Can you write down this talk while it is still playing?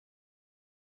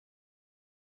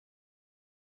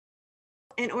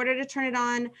In order to turn it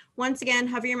on, once again,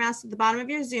 hover your mouse at the bottom of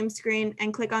your Zoom screen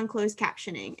and click on closed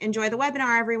captioning. Enjoy the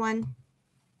webinar, everyone.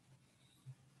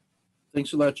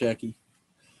 Thanks a lot, Jackie.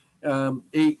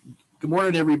 Hey, good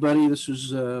morning, everybody. This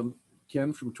is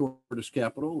Ken from Tortoise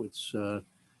Capital. It's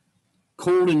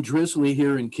cold and drizzly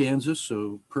here in Kansas,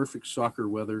 so perfect soccer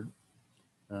weather,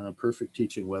 perfect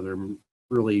teaching weather. I'm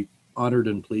really honored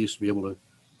and pleased to be able to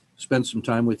spend some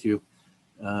time with you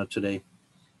today.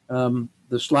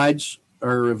 The slides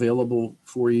are available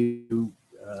for you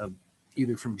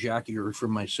either from Jackie or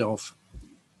from myself.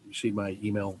 You see my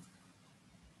email.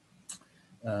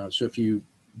 So if you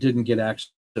didn't get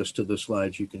access to the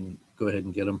slides, you can go ahead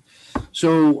and get them.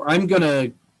 So I'm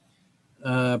going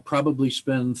to probably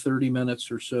spend 30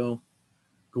 minutes or so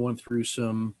going through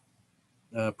some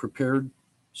prepared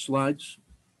slides,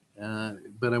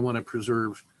 but I want to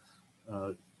preserve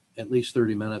at least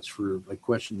 30 minutes for like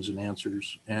questions and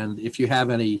answers. And if you have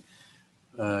any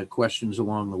questions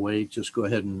along the way, just go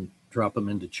ahead and drop them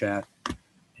into chat,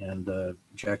 and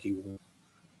Jackie will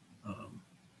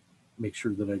make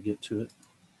sure that I get to it.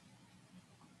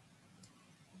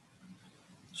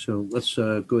 So let's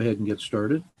go ahead and get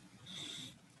started.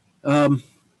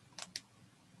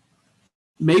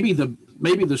 Maybe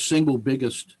the single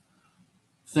biggest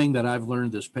thing that I've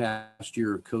learned this past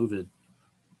year of COVID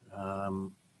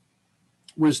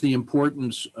was the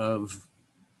importance of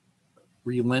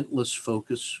relentless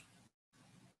focus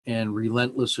and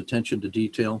relentless attention to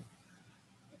detail.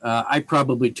 I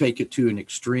probably take it to an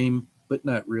extreme, but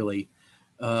not really.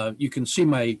 You can see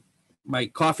my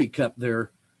coffee cup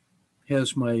there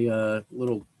has my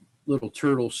little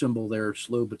turtle symbol there,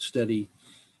 slow but steady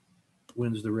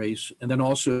wins the race. And then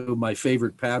also my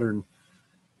favorite pattern,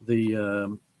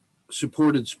 the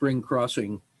supported spring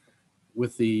crossing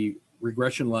with the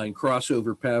regression line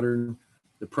crossover pattern,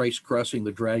 the price crossing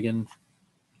the dragon.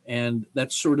 And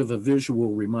that's sort of a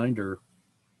visual reminder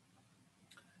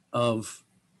of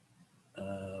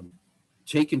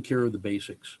taking care of the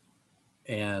basics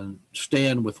and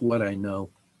staying with what I know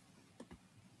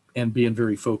and being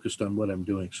very focused on what I'm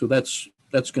doing. So that's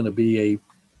going to be a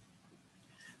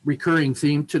recurring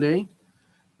theme today,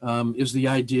 is the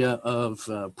idea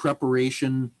of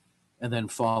preparation and then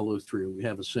follow through. We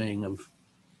have a saying of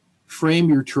frame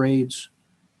your trades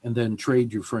and then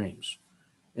trade your frames.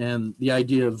 And the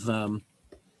idea of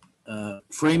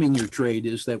framing your trade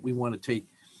is that we want to take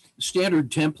standard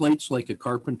templates like a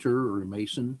carpenter or a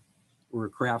mason or a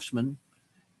craftsman,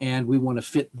 and we want to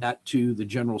fit that to the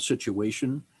general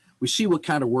situation. We see what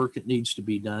kind of work it needs to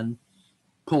be done,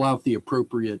 pull out the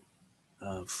appropriate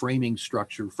framing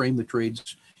structure, frame the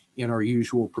trades in our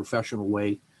usual professional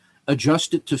way,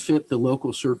 adjust it to fit the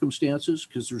local circumstances,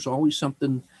 because there's always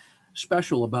something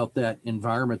special about that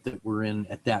environment that we're in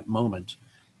at that moment.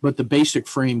 But the basic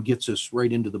frame gets us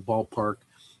right into the ballpark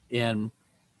and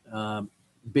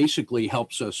basically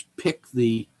helps us pick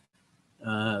the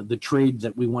trade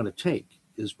that we want to take,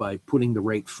 is by putting the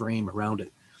right frame around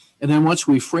it. And then once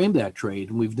we frame that trade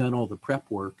and we've done all the prep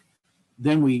work,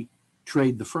 then we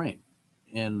trade the frame.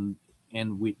 And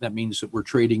that means that we're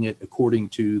trading it according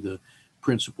to the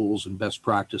principles and best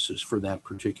practices for that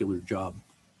particular job.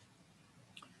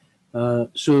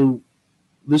 So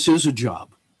this is a job.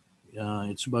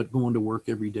 It's about going to work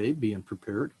every day, being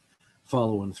prepared,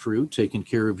 following through, taking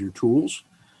care of your tools,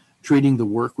 treating the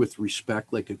work with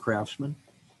respect like a craftsman.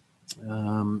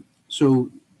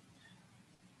 So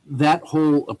that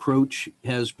whole approach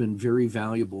has been very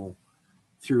valuable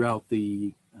throughout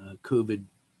the COVID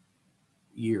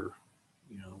year.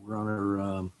 You know, we're on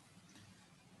our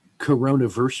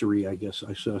coronaversary, I guess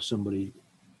I saw somebody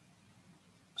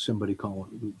call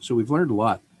it. So we've learned a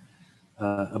lot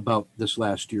about this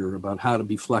last year, about how to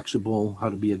be flexible, how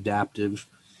to be adaptive,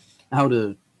 how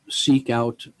to seek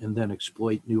out and then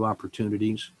exploit new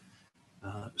opportunities.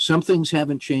 Some things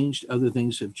haven't changed, other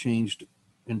things have changed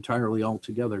entirely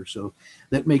altogether. So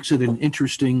that makes it an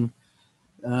interesting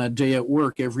day at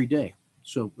work every day.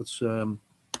 So let's go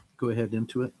ahead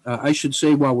into it. I should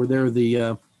say while we're there,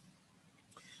 the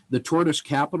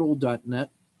tortoisecapital.net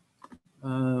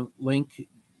link,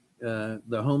 the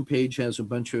homepage has a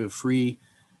bunch of free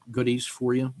goodies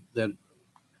for you that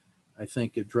I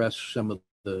think address some of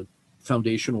the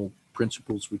foundational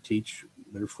principles we teach.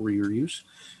 They're for your use.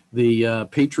 The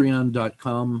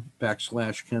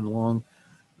patreon.com/Ken Long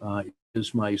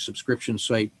is my subscription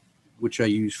site, which I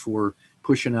use for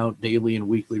pushing out daily and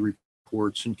weekly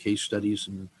reports and case studies.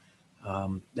 And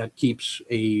that keeps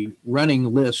a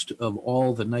running list of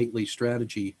all the nightly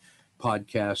strategy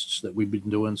podcasts that we've been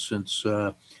doing since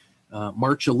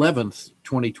March 11th,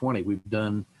 2020. We've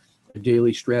done a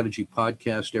daily strategy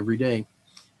podcast every day.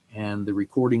 and the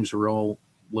recordings are all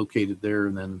located there.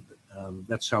 And then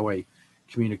that's how I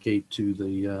communicate to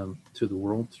the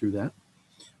world through that.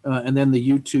 And then the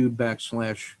YouTube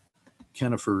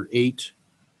 /Kennifer8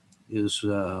 is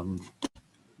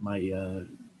my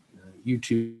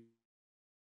YouTube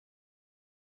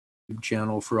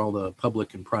channel for all the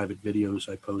public and private videos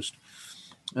I post.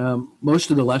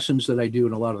 Most of the lessons that I do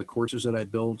and a lot of the courses that I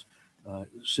build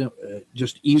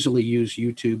just easily use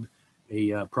YouTube,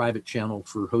 a private channel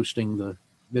for hosting the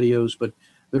videos, but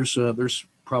there's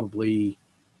probably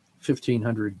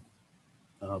 1,500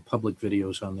 public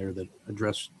videos on there that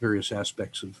address various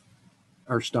aspects of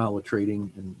our style of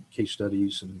trading and case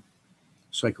studies and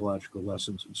psychological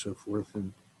lessons and so forth.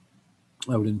 And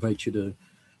I would invite you to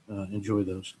enjoy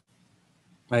those.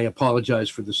 I apologize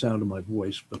for the sound of my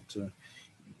voice, but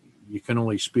you can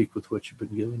only speak with what you've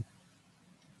been given.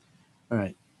 All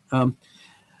right.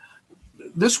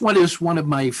 This one is one of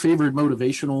my favorite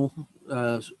motivational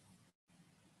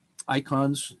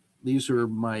icons. These are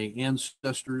my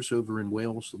ancestors over in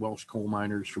Wales, the Welsh coal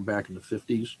miners from back in the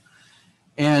 50s.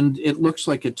 And it looks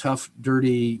like a tough,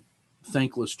 dirty,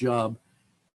 thankless job.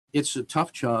 It's a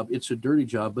tough job. It's a dirty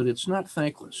job, but it's not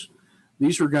thankless.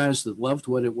 These are guys that loved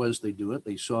what it was they do it.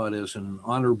 They saw it as an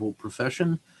honorable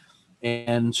profession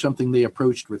and something they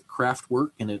approached with craft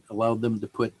work, and it allowed them to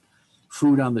put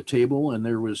food on the table. And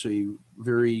there was a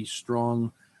very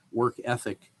strong work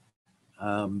ethic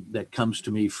that comes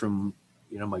to me from,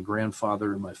 my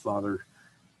grandfather and my father,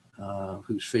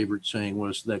 whose favorite saying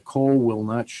was that coal will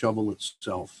not shovel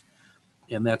itself.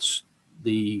 And that's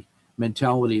the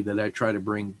mentality that I try to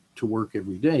bring to work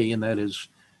every day, and that is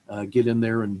get in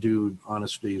there and do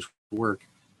honest day's work.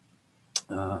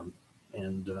 So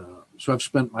I've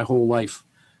spent my whole life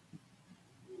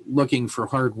looking for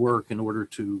hard work in order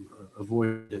to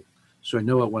avoid it. So I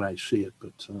know it when I see it,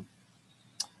 but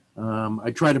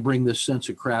I try to bring this sense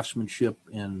of craftsmanship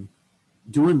and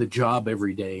doing the job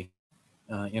every day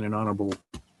in an honorable,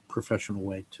 professional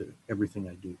way to everything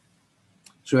I do.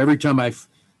 So every time I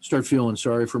start feeling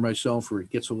sorry for myself or it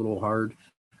gets a little hard,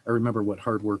 I remember what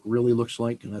hard work really looks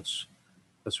like, and that's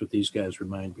what these guys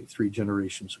remind me. 3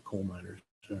 generations of coal miners.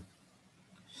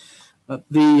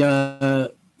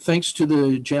 Thanks to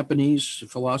the Japanese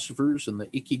philosophers and the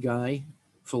Ikigai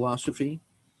philosophy,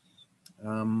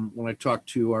 when I talk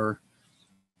to our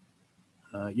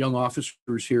young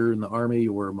officers here in the Army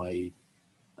or my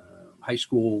high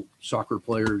school soccer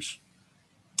players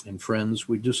and friends,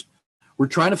 we're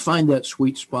trying to find that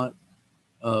sweet spot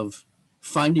of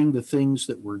finding the things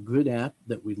that we're good at,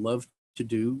 that we love to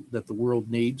do, that the world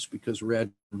needs because we're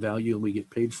adding value and we get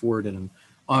paid for it in an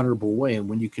honorable way. And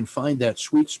when you can find that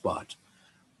sweet spot,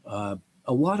 a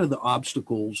lot of the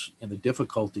obstacles and the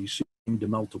difficulties seem to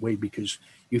melt away because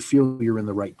you feel you're in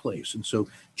the right place. And so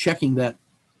checking that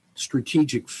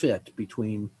strategic fit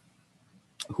between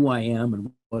who I am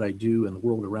and what I do and the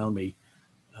world around me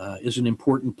is an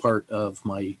important part of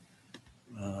my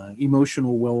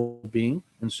emotional well-being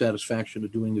and satisfaction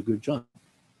of doing a good job.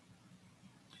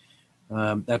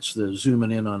 That's the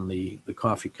zooming in on the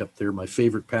coffee cup there, my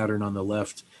favorite pattern on the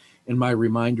left, and my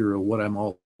reminder of what I'm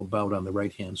all about on the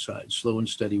right-hand side. Slow and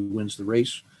steady wins the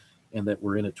race, and that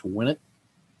we're in it to win it,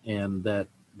 and that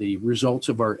the results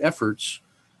of our efforts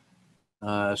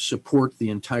support the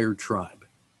entire tribe.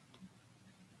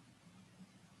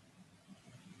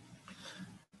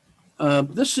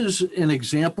 This is an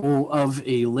example of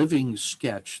a living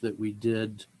sketch that we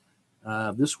did.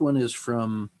 This one is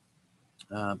from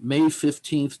May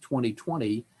 15th,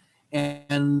 2020.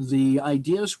 And the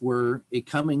ideas were a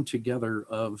coming together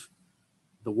of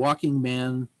the walking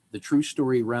man, the true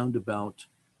story roundabout,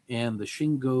 and the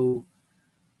Shingo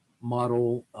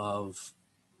model of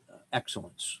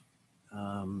excellence.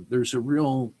 There's a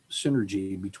real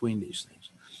synergy between these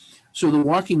things. So the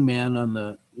walking man on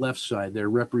the left side there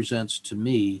represents to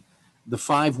me the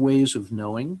 5 ways of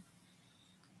knowing.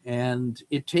 And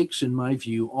it takes, in my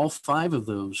view, all 5 of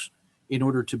those in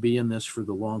order to be in this for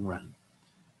the long run.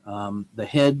 The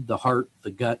head, the heart,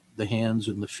 the gut, the hands,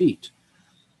 and the feet.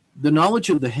 The knowledge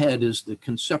of the head is the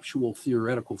conceptual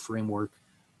theoretical framework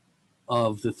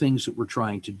of the things that we're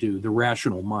trying to do, the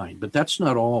rational mind. But that's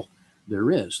not all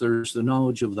there is. There's the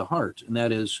knowledge of the heart, and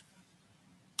that is,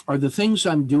 are the things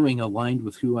I'm doing aligned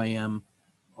with who I am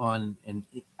on an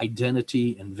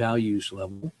identity and values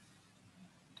level?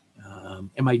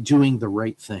 Am I doing the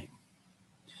right thing?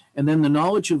 And then the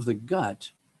knowledge of the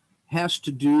gut has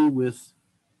to do with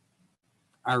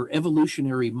our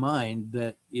evolutionary mind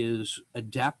that is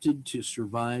adapted to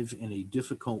survive in a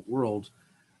difficult world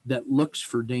that looks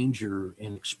for danger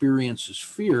and experiences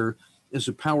fear as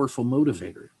a powerful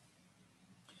motivator.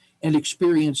 and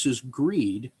experiences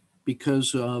greed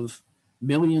because of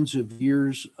millions of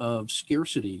years of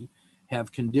scarcity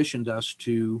have conditioned us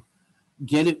to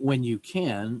get it when you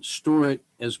can, store it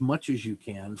as much as you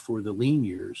can for the lean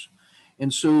years.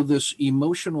 And so this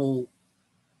emotional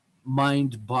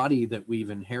mind body that we've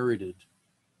inherited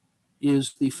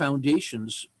is the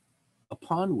foundations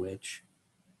upon which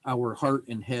our heart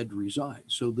and head reside.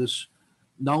 So this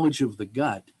knowledge of the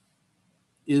gut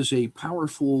is a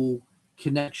powerful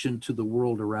connection to the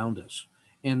world around us.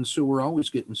 And so we're always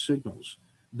getting signals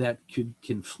that could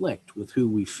conflict with who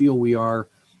we feel we are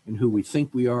and who we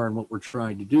think we are and what we're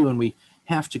trying to do. And we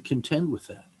have to contend with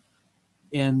that.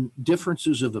 And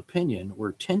differences of opinion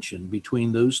or tension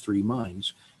between those three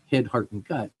minds, head, heart, and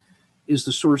gut, is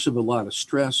the source of a lot of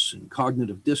stress and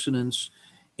cognitive dissonance,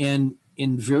 and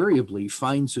invariably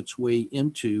finds its way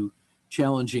into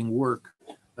challenging work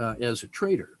as a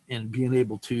trader, and being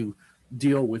able to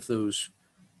deal with those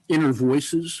inner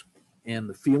voices and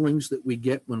the feelings that we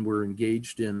get when we're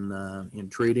engaged in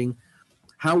trading.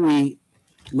 How we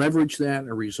leverage that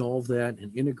or resolve that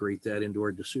and integrate that into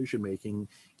our decision making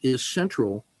is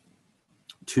central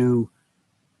to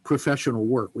professional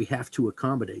work. We have to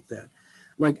accommodate that.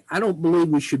 Like, I don't believe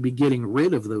we should be getting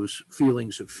rid of those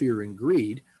feelings of fear and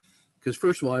greed, because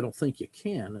first of all, I don't think you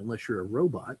can unless you're a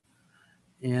robot.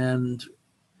 And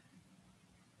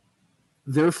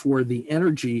therefore, the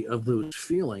energy of those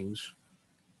feelings,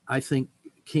 I think,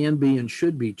 can be and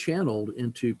should be channeled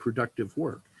into productive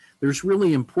work. There's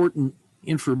really important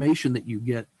information that you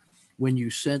get when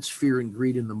you sense fear and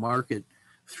greed in the market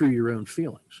through your own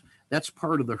feelings. That's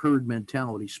part of the herd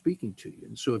mentality speaking to you.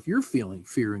 And so if you're feeling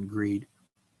fear and greed,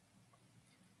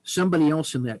 somebody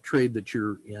else in that trade that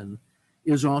you're in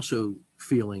is also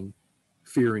feeling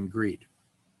fear and greed.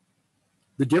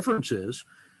 The difference is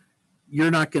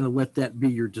you're not going to let that be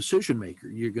your decision maker.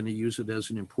 You're going to use it as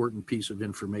an important piece of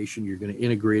information. You're going to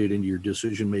integrate it into your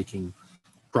decision making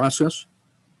process.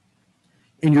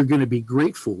 And you're going to be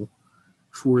grateful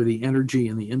for the energy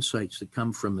and the insights that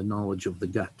come from the knowledge of the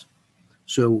gut.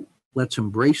 So let's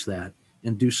embrace that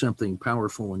and do something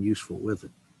powerful and useful with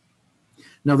it.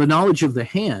 Now, the knowledge of the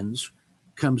hands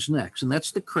comes next, and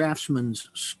that's the craftsman's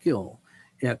skill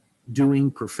at doing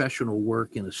professional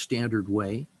work in a standard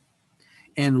way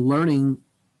and learning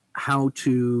how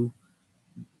to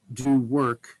do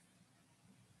work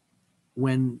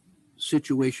when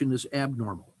situation is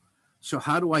abnormal. So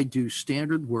how do I do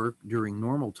standard work during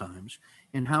normal times,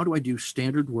 and how do I do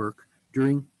standard work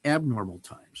during abnormal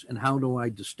times, and how do I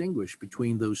distinguish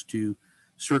between those two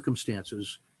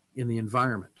circumstances in the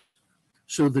environment?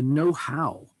 So the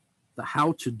know-how, the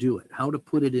how to do it, how to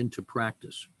put it into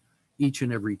practice each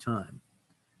and every time,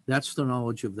 that's the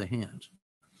knowledge of the hands.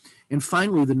 And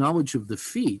finally, the knowledge of the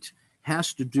feet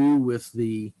has to do with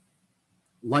the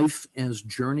life as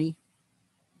journey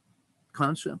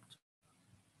concept,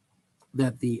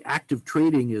 that the act of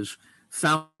trading is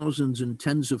thousands and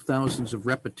tens of thousands of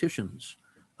repetitions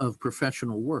of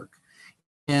professional work.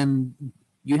 And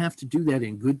you have to do that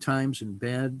in good times and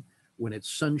bad, when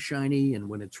it's sunshiny and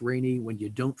when it's rainy, when you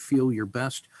don't feel your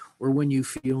best or when you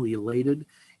feel elated.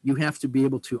 You have to be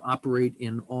able to operate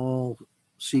in all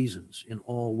seasons, in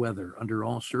all weather, under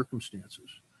all circumstances,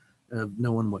 of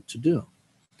knowing what to do.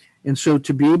 And so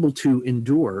to be able to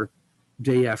endure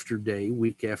day after day,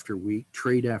 week after week,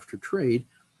 trade after trade,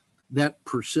 that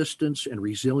persistence and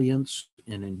resilience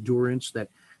and endurance, that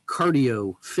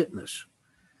cardio fitness,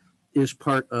 is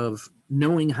part of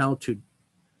knowing how to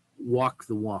walk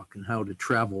the walk and how to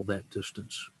travel that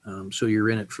distance. So you're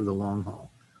in it for the long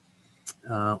haul.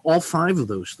 All five of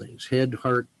those things, head,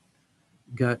 heart,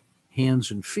 gut,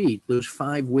 hands, and feet, those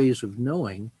 5 ways of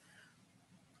knowing,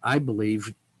 I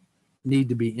believe, need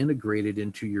to be integrated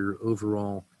into your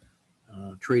overall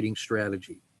trading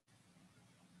strategy.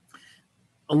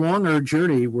 Along our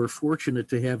journey, we're fortunate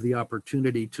to have the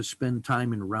opportunity to spend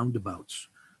time in roundabouts.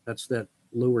 That's that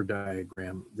lower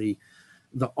diagram. The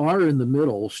R in the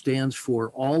middle stands for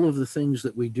all of the things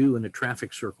that we do in a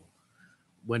traffic circle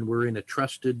when we're in a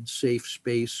trusted, safe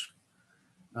space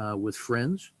with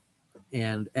friends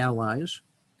and allies,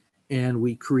 and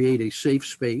we create a safe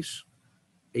space,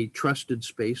 a trusted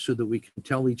space, so that we can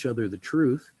tell each other the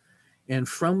truth. And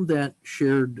from that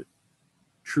shared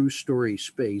true story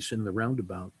space in the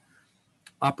roundabout,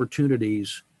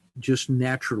 opportunities just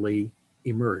naturally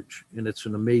emerge, and it's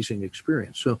an amazing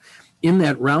experience. So in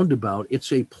that roundabout,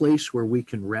 it's a place where we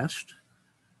can rest,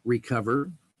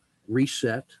 recover,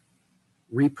 reset,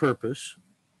 repurpose,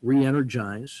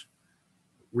 re-energize,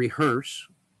 rehearse,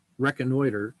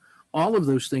 reconnoiter. All of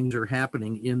those things are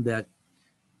happening in that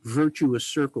virtuous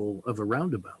circle of a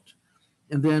roundabout.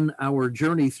 And then our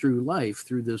journey through life,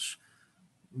 through this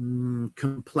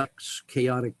complex,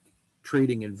 chaotic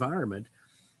trading environment,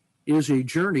 is a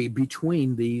journey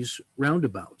between these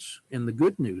roundabouts. And the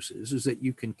good news is that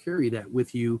you can carry that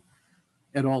with you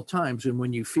at all times. And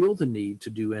when you feel the need to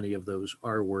do any of those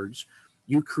R words,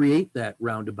 you create that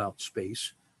roundabout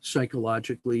space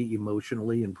psychologically,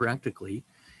 emotionally, and practically,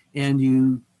 and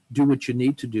you do what you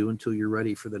need to do until you're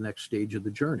ready for the next stage of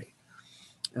the journey.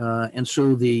 And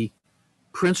so the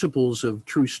principles of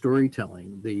true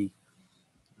storytelling, the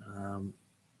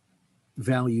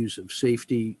values of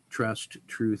safety, trust,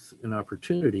 truth, and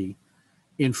opportunity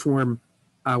inform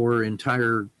our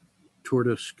entire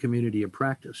tortoise community of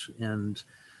practice. And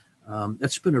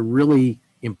that's been a really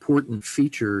important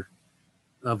feature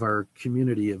of our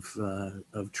community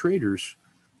of traders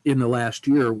in the last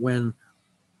year, when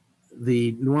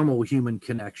the normal human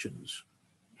connections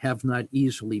have not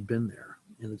easily been there.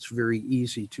 And it's very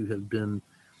easy to have been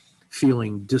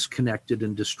feeling disconnected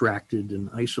and distracted and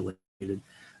isolated.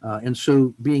 And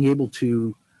so being able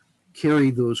to carry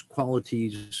those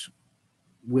qualities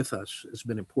with us has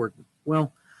been important.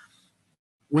 Well,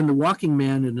 when the walking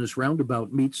man in his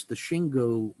roundabout meets the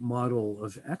Shingo model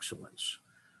of excellence,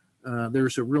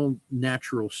 there's a real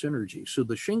natural synergy. So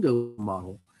the Shingo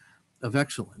model of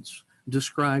excellence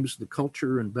describes the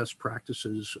culture and best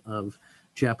practices of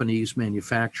Japanese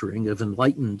manufacturing, of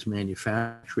enlightened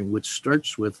manufacturing, which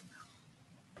starts with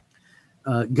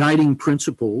guiding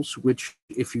principles, which,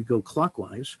 if you go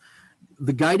clockwise,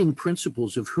 the guiding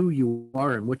principles of who you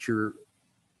are and what your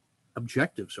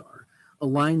objectives are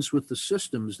aligns with the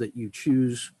systems that you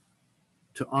choose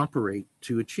to operate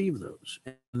to achieve those.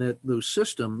 And that those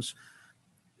systems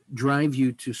drive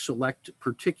you to select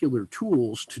particular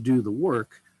tools to do the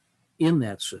work in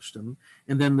that system.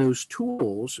 And then those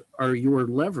tools are your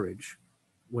leverage,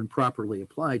 when properly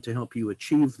applied, to help you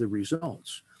achieve the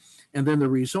results. And then the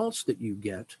results that you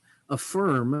get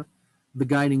affirm the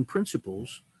guiding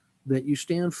principles that you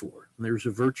stand for. And there's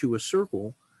a virtuous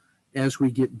circle as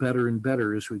we get better and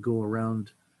better as we go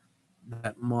around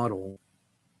that model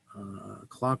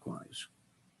clockwise.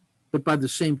 But by the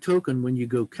same token, when you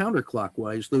go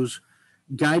counterclockwise, those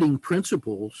guiding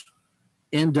principles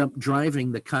end up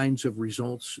driving the kinds of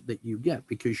results that you get,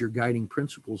 because your guiding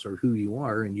principles are who you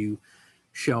are, and you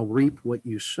shall reap what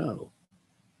you sow.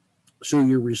 So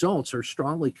your results are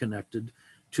strongly connected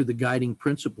to the guiding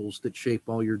principles that shape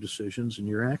all your decisions and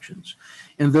your actions.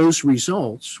 And those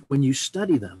results, when you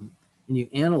study them and you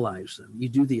analyze them, you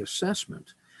do the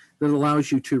assessment that allows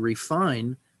you to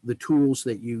refine the tools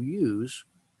that you use,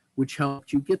 which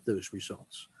help you get those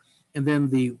results. And then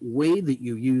the way that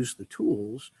you use the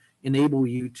tools enable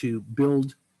you to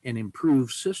build and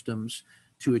improve systems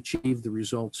to achieve the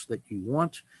results that you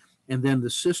want. And then the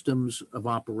systems of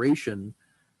operation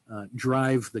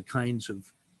drive the kinds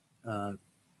of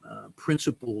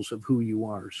principles of who you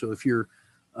are. So if you're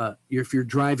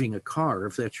driving a car,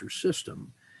 if that's your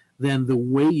system, then the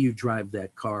way you drive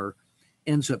that car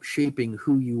ends up shaping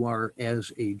who you are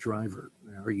as a driver.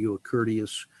 Are you a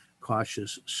courteous,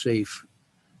 cautious, safe,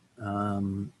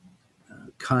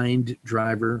 kind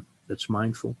driver that's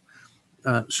mindful?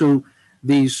 So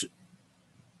this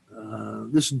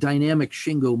dynamic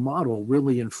Shingo model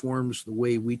really informs the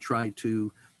way we try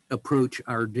to approach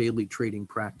our daily trading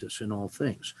practice in all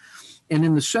things. And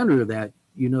in the center of that,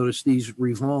 you notice these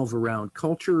revolve around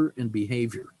culture and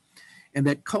behavior. And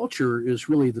that culture is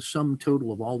really the sum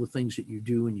total of all the things that you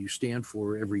do and you stand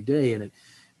for every day, and it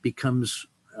becomes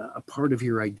a part of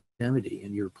your identity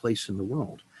and your place in the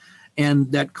world. And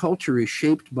that culture is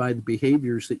shaped by the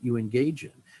behaviors that you engage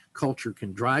in. Culture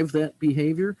can drive that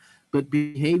behavior, but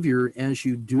behavior, as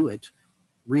you do it,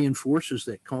 reinforces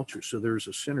that culture. So there's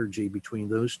a synergy between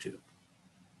those two.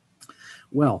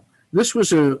 Well, this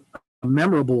was a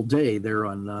memorable day there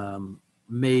on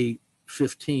May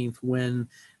 15th, when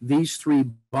these three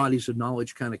bodies of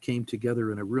knowledge kind of came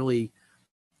together in a really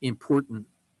important,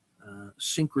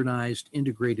 synchronized,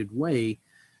 integrated way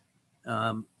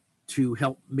to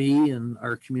help me and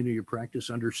our community of practice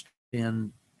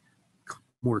understand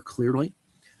more clearly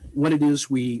what it is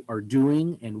we are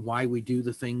doing and why we do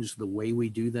the things the way we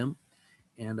do them.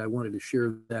 And I wanted to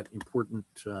share that important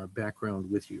background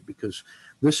with you, because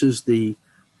this is the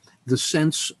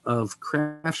sense of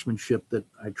craftsmanship that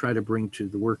I try to bring to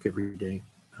the work every day.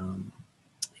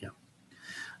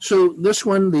 So this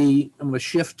one, I'm going to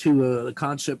shift to a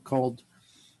concept called,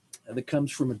 that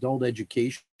comes from adult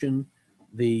education,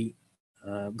 the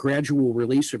gradual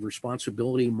release of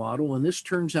responsibility model. And this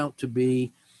turns out to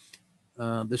be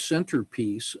the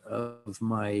centerpiece of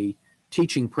my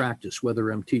teaching practice,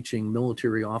 whether I'm teaching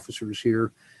military officers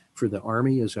here for the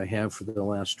Army as I have for the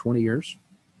last 20 years.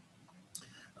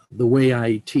 The way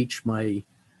I teach my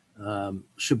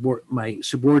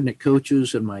subordinate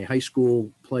coaches and my high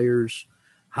school players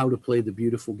how to play the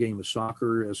beautiful game of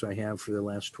soccer as I have for the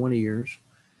last 20 years.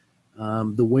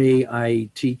 The way I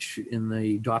teach in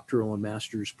the doctoral and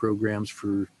master's programs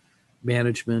for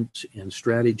management and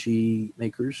strategy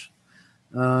makers,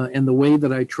 and the way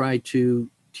that I try to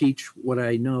teach what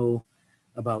I know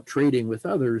about trading with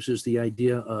others is the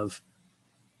idea of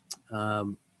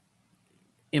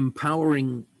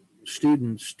empowering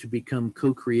students to become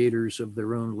co-creators of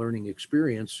their own learning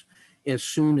experience as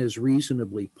soon as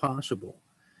reasonably possible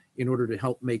in order to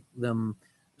help make them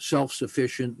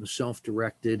self-sufficient and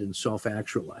self-directed and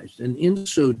self-actualized. And in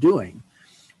so doing,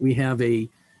 we have a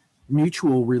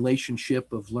mutual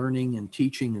relationship of learning and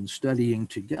teaching and studying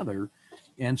together.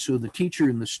 And so the teacher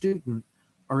and the student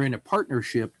are in a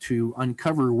partnership to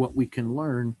uncover what we can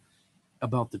learn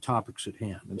about the topics at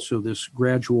hand. And so this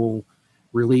gradual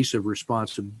release of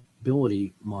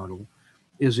responsibility model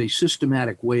is a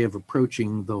systematic way of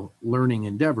approaching the learning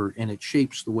endeavor, and it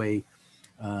shapes the way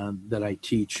that I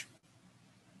teach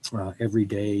every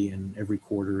day and every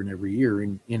quarter and every year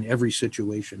in every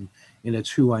situation, and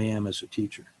it's who I am as a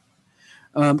teacher.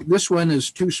 This one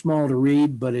is too small to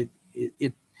read, but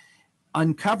it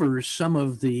uncovers some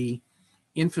of the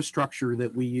infrastructure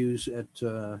that we use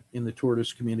in the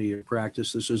Tortoise community of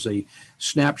practice. This is a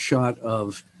snapshot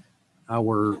of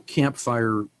our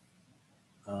campfire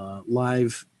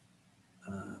live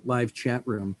chat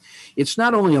room. It's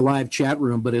not only a live chat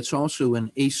room, but it's also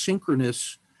an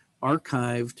asynchronous,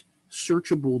 archived,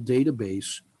 searchable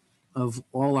database of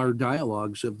all our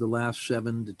dialogues of the last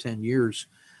 7 to 10 years.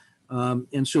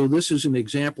 And so this is an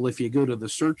example. If you go to the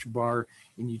search bar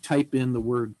and you type in the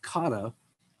word kata,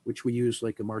 which we use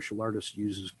like a martial artist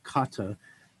uses kata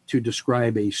to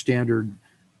describe a standard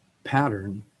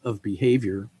pattern of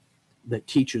behavior that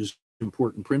teaches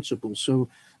important principles. So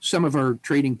some of our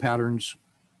trading patterns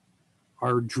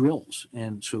are drills.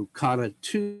 And so kata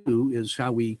 2 is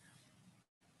how we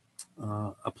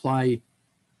apply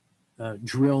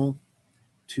drill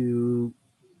to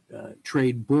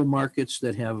trade bull markets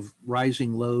that have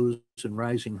rising lows and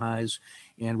rising highs,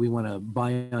 and we want to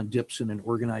buy on dips in an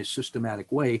organized,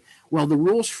 systematic way. Well, the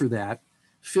rules for that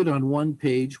fit on one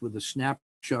page with a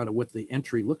snapshot of what the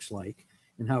entry looks like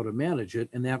and how to manage it,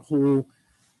 and that whole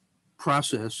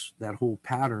process, that whole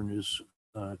pattern is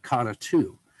kata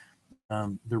 2,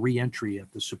 the re-entry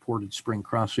at the supported spring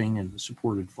crossing and the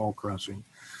supported fall crossing,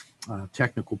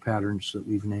 technical patterns that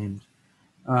we've named.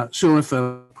 So if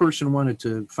a person wanted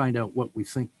to find out what we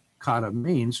think kata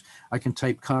means, I can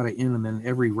type kata in, and then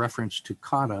every reference to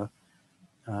kata,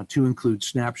 to include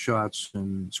snapshots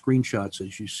and screenshots,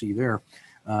 as you see there,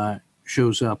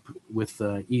 shows up with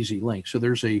easy links. So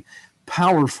there's a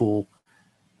powerful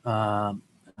 7+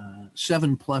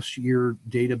 year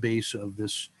database of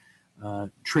this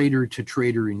trader to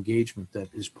trader engagement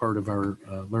that is part of our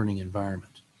learning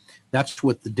environment. That's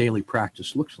what the daily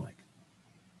practice looks like.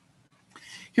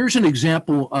 Here's an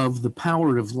example of the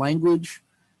power of language.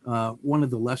 One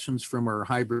of the lessons from our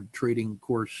hybrid trading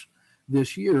course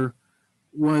this year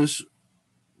was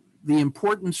the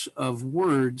importance of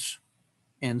words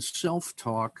and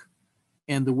self-talk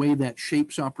and the way that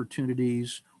shapes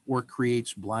opportunities or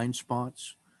creates blind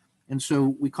spots. And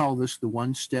so we call this the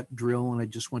one-step drill, and I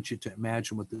just want you to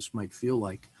imagine what this might feel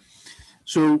like.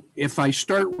 So if I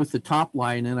start with the top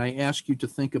line and I ask you to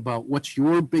think about what's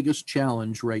your biggest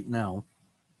challenge right now,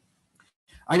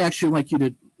 I'd actually like you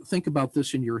to think about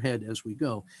this in your head as we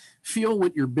go. Feel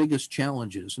what your biggest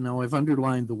challenge is. Now, I've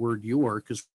underlined the word your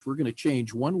because we're going to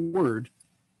change one word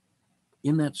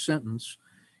in that sentence,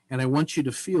 and I want you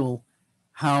to feel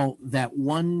how that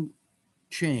one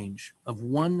change of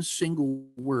one single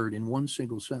word in one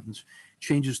single sentence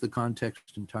changes the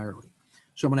context entirely.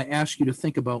 So I'm going to ask you to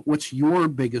think about what's your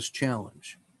biggest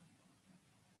challenge.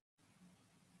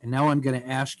 And now I'm going to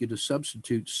ask you to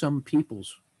substitute some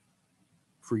people's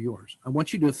for yours. I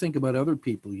want you to think about other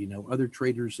people, you know, other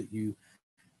traders that you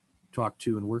talk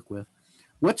to and work with.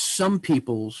 What's some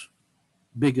people's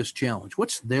biggest challenge?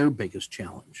 What's their biggest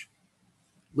challenge?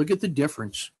 Look at the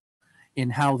difference in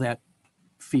how that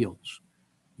feels.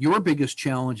 Your biggest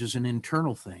challenge is an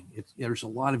internal thing. There's a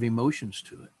lot of emotions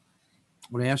to it.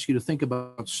 When I ask you to think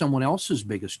about someone else's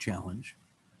biggest challenge,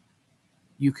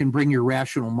 you can bring your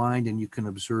rational mind and you can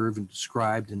observe and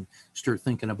describe and start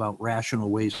thinking about rational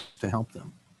ways to help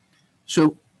them.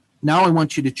 So now I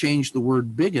want you to change the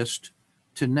word biggest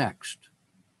to next.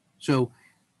 So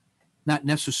not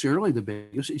necessarily the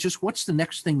biggest, it's just what's the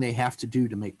next thing they have to do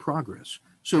to make progress.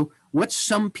 So what's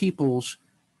some people's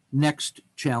next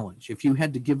challenge? If you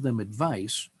had to give them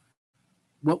advice,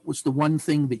 what was the one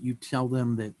thing that you tell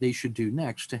them that they should do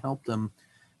next to help them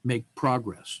make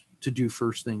progress, to do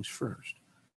first things first?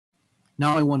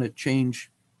 Now I want to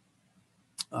change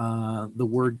the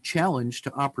word challenge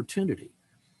to opportunity.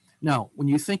 Now, when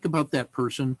you think about that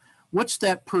person, what's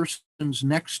that person's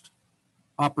next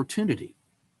opportunity?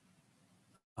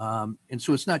 And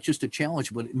so it's not just a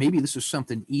challenge, but maybe this is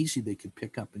something easy they could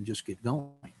pick up and just get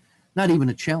going. Not even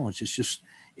a challenge. It's just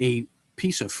a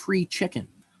piece of free chicken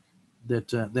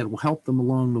that will help them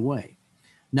along the way.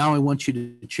 Now I want you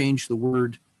to change the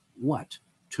word what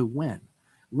to when.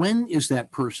 When is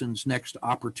that person's next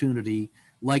opportunity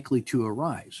likely to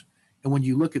arise? And when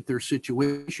you look at their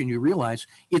situation, you realize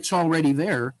it's already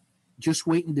there, just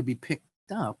waiting to be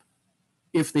picked up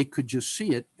if they could just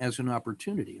see it as an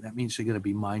opportunity. That means they got to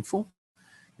be mindful.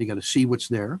 They got to see what's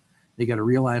there. They got to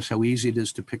realize how easy it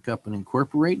is to pick up and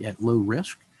incorporate at low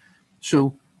risk.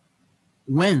 So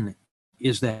when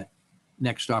is that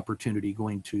next opportunity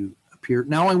going to appear?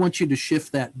 Now I want you to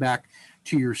shift that back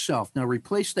to yourself. Now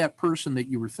replace that person that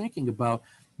you were thinking about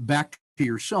back to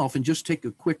yourself and just take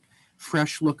a quick,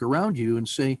 fresh look around you and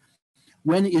say,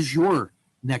 when is your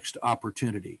next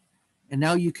opportunity? And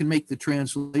now you can make the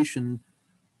translation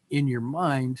in your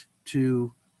mind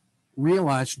to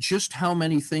realize just how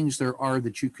many things there are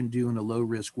that you can do in a low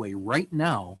risk way right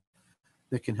now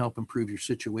that can help improve your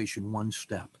situation one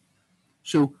step.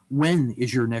 So when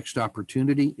is your next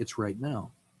opportunity? It's right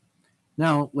now.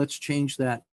 Now let's change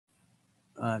that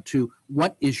to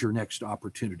what is your next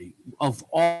opportunity? Of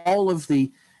all of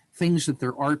the things that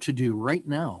there are to do right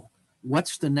now,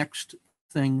 what's the next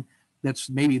thing that's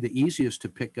maybe the easiest to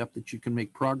pick up that you can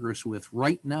make progress with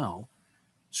right now?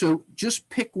 So just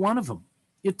pick one of them.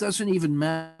 It doesn't even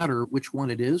matter which one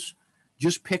it is.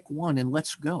 Just pick one and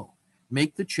let's go.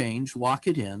 Make the change, lock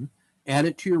it in, add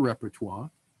it to your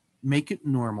repertoire, make it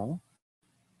normal,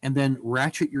 and then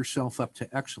ratchet yourself up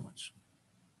to excellence.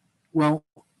 Well,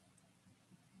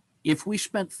 if we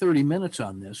spent 30 minutes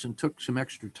on this and took some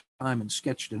extra time and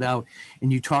sketched it out,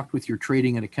 and you talked with your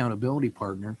trading and accountability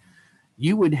partner,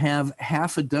 you would have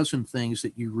half a dozen things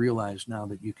that you realize now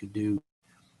that you could do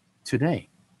today,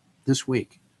 this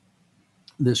week,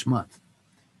 this month,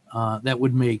 that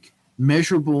would make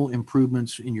measurable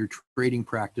improvements in your trading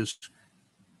practice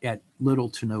at little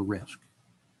to no risk.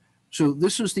 So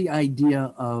this is the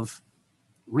idea of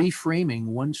reframing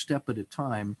one step at a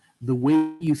time, the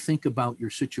way you think about your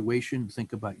situation,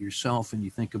 think about yourself, and you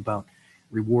think about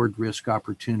reward, risk,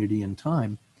 opportunity, and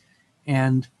time.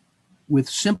 And with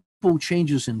simple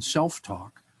changes in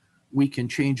self-talk, we can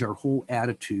change our whole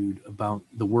attitude about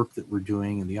the work that we're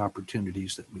doing and the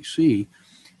opportunities that we see.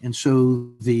 And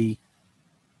so the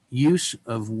use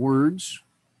of words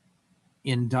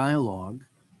in dialogue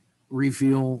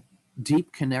reveal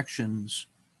deep connections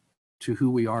to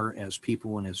who we are as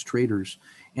people and as traders.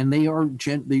 And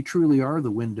they truly are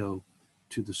the window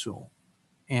to the soul.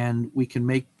 And we can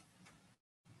make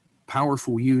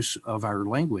powerful use of our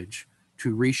language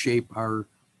to reshape our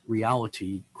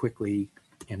reality quickly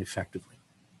and effectively.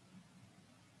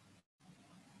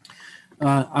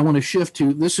 I want to shift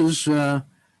to, this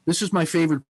is my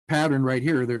favorite pattern right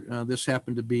here. This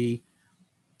happened to be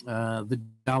the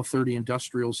Dow 30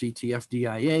 Industrials ETF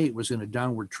DIA. It was in a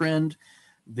downward trend.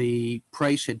 The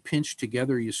price had pinched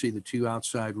together. You see the two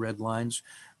outside red lines.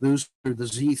 Those are the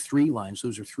Z3 lines.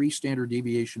 Those are 3 standard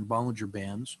deviation Bollinger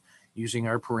Bands using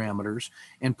our parameters.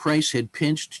 And price had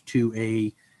pinched to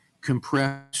a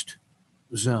compressed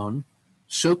zone,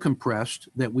 so compressed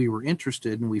that we were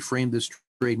interested, and we framed this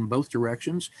trade in both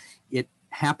directions. It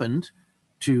happened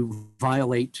to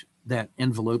violate that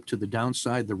envelope to the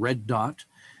downside, the red dot.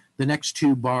 The next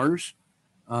 2 bars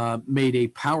made a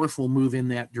powerful move in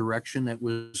that direction that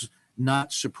was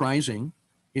not surprising.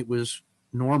 It was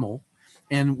normal.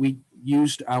 And we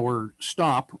used our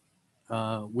stop,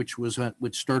 which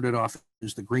started off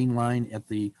as the green line at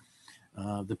the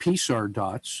PSAR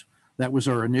dots. That was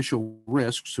our initial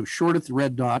risk. So short at the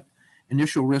red dot,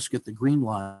 initial risk at the green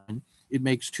line. It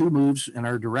makes 2 moves in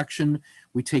our direction.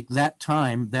 We take that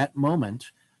time, that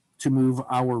moment, to move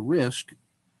our risk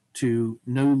to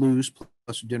no lose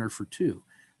plus dinner for 2.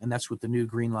 And that's what the new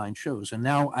green line shows. And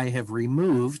now I have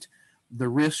removed the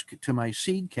risk to my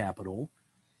seed capital.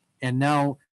 And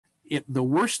now the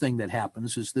worst thing that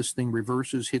happens is this thing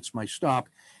reverses, hits my stop,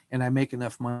 and I make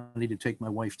enough money to take my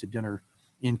wife to dinner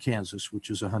in Kansas, which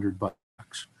is $100.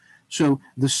 So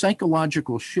the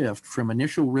psychological shift from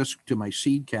initial risk to my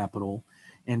seed capital,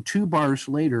 and 2 bars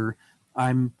later,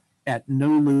 I'm at no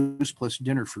lose plus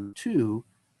dinner for 2.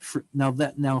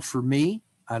 Now for me,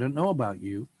 I don't know about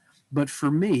you, But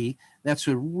for me, that's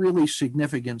a really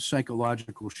significant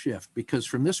psychological shift, because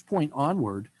from this point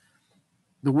onward,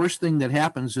 the worst thing that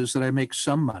happens is that I make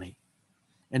some money.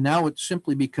 And now it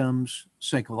simply becomes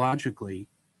psychologically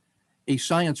a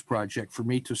science project for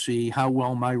me to see how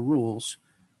well my rules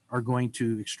are going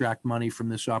to extract money from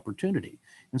this opportunity.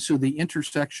 And so the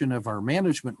intersection of our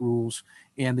management rules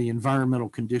and the environmental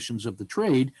conditions of the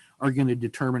trade are going to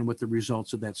determine what the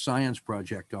results of that science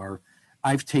project are.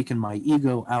 I've taken my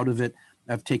ego out of it.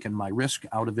 I've taken my risk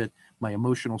out of it. My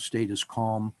emotional state is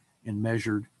calm and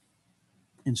measured.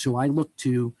 And so I look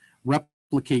to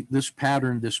replicate this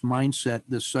pattern, this mindset,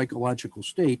 this psychological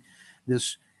state,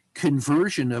 this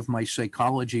conversion of my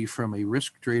psychology from a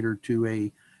risk trader to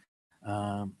a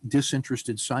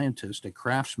disinterested scientist, a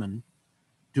craftsman,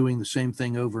 doing the same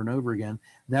thing over and over again.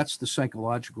 That's the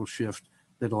psychological shift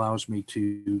that allows me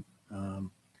to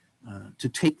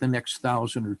take the next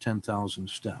 1,000 or 10,000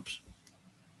 steps.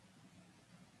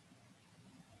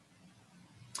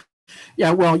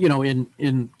 Yeah, well, you know,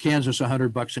 in Kansas,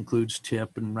 $100 includes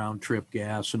tip and round trip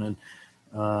gas, and then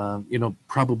you know,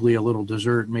 probably a little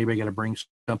dessert. Maybe I got to bring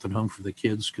something home for the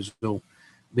kids because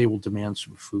they will demand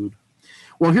some food.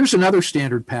 Well, here's another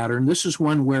standard pattern. This is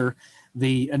one where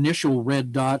the initial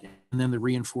red dot and then the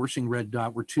reinforcing red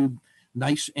dot were two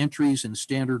nice entries in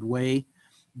standard way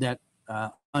that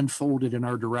unfolded in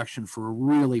our direction for a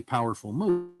really powerful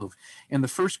move. And the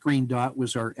first green dot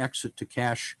was our exit to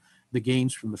cash the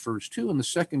gains from the first two, and the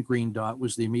second green dot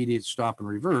was the immediate stop and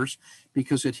reverse,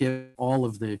 because it hit all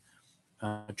of the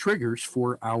triggers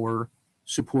for our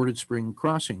supported spring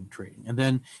crossing trading. And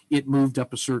then it moved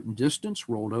up a certain distance,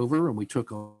 rolled over, and we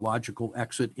took a logical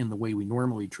exit in the way we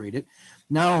normally trade it.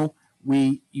 Now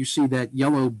you see that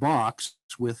yellow box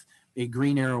with a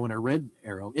green arrow and a red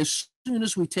arrow. As soon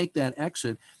as we take that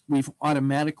exit, we've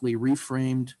automatically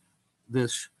reframed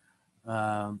this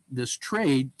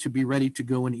trade to be ready to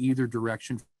go in either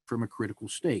direction from a critical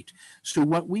state. So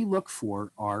what we look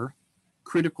for are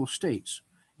critical states,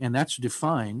 and that's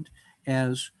defined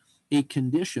as a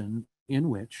condition in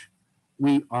which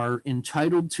we are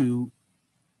entitled to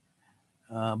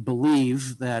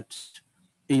believe that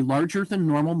a larger than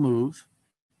normal move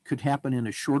could happen in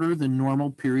a shorter than normal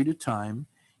period of time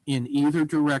in either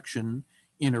direction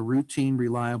in a routine,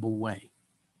 reliable way.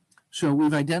 So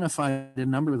we've identified a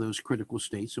number of those critical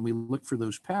states, and we look for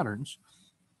those patterns.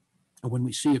 And when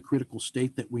we see a critical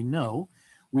state that we know,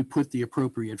 we put the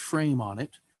appropriate frame on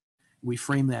it. We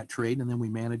frame that trade, and then we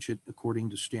manage it according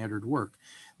to standard work.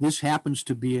 This happens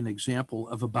to be an example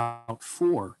of about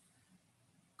 4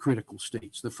 critical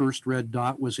states. The first red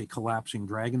dot was a collapsing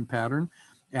dragon pattern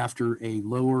after a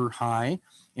lower high,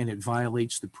 and it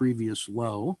violates the previous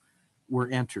low.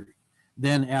 We're entered.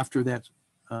 Then after that,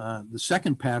 the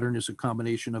second pattern is a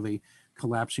combination of a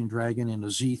collapsing dragon and a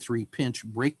Z3 pinch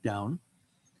breakdown.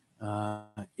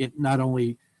 It not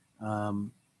only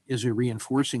is a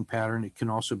reinforcing pattern, it can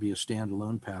also be a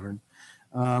standalone pattern.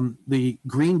 The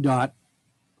green dot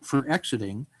for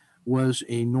exiting was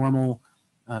a normal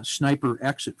sniper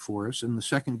exit for us, and the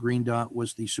second green dot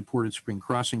was the supported spring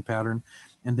crossing pattern.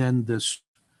 And then this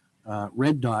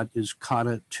red dot is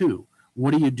kata 2.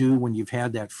 What do you do when you've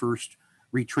had that first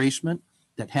retracement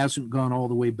that hasn't gone all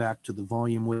the way back to the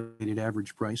volume weighted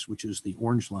average price, which is the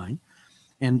orange line,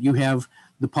 and you have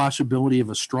the possibility of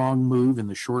a strong move in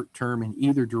the short term in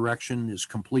either direction is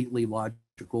completely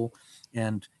logical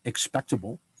and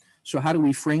expectable. So how do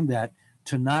we frame that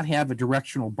to not have a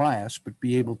directional bias, but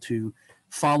be able to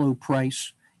follow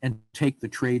price and take the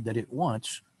trade that it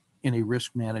wants in a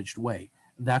risk managed way?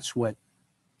 That's what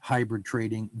hybrid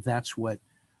trading, that's what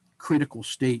critical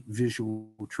state visual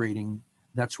trading,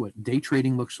 that's what day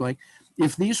trading looks like.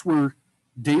 If these were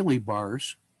daily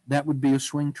bars, that would be a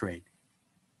swing trade.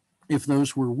 If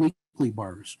those were weekly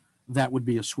bars, that would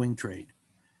be a swing trade.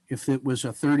 If it was a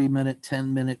 30-minute,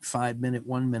 10-minute, 5-minute,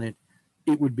 1 minute,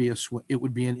 it would be an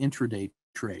intraday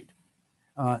trade.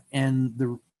 And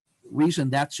the reason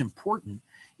that's important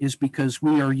is because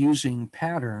we are using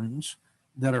patterns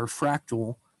that are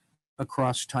fractal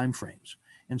across time frames.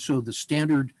 And so the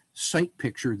standard sight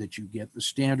picture that you get, the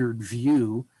standard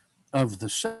view of the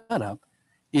setup,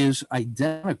 is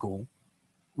identical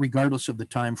regardless of the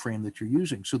time frame that you're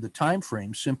using. So the time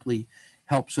frame simply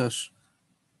helps us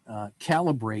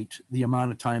calibrate the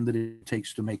amount of time that it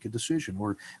takes to make a decision,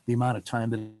 or the amount of time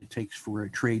that it takes for a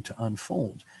trade to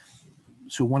unfold.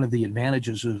 So one of the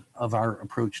advantages of our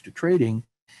approach to trading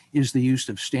is the use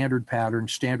of standard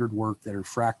patterns, standard work that are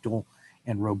fractal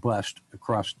and robust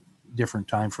across different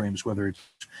time frames, whether it's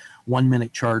 1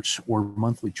 minute charts or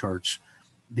monthly charts.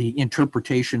 the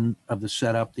interpretation of the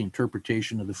setup, the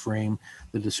interpretation of the frame,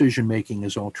 the decision making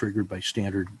is all triggered by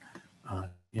standard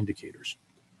indicators.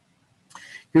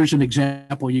 Here's an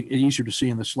example, easier to see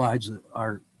in the slides.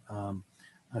 Our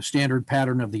a standard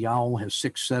pattern of the owl has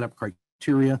 6 setup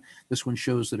criteria. This one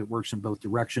shows that it works in both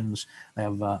directions. I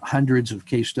have hundreds of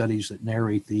case studies that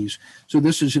narrate these. So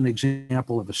this is an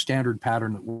example of a standard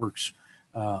pattern that works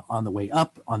on the way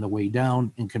up, on the way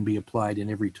down, and can be applied in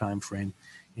every time frame.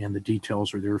 And the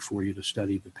details are there for you to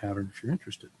study the pattern if you're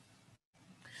interested.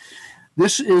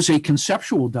 This is a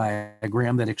conceptual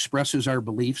diagram that expresses our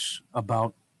beliefs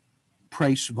about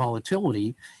price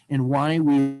volatility and why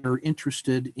we are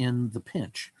interested in the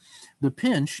pinch. The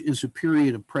pinch is a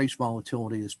period of price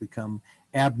volatility that's become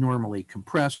abnormally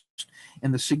compressed.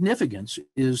 And the significance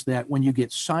is that when you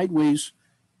get sideways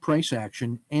price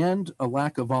action and a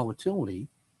lack of volatility,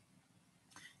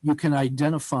 you can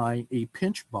identify a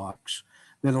pinch box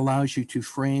that allows you to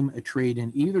frame a trade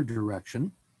in either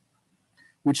direction,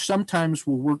 which sometimes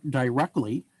will work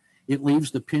directly. It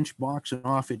leaves the pinch box and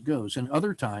off it goes. And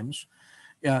other times,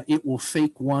 it will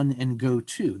fake one and go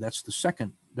two. That's the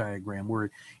second diagram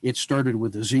where it started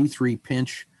with a Z3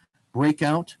 pinch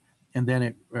breakout, and then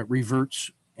it reverts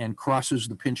and crosses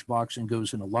the pinch box and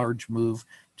goes in a large move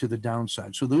to the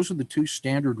downside. So those are the 2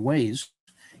 standard ways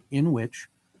in which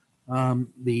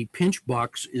the pinch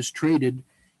box is traded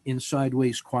in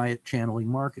sideways quiet channeling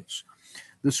markets.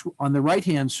 This, on the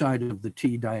right-hand side of the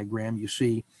T diagram, you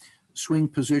see swing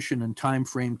position and time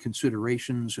frame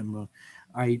considerations, and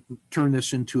I turn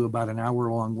this into about an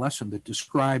hour-long lesson that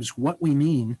describes what we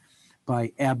mean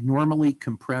by abnormally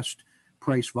compressed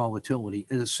price volatility.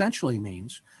 It essentially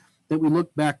means that we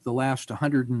look back the last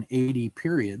 180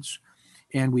 periods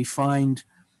and we find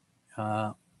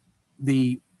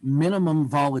the minimum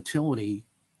volatility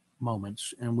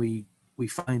moments, and we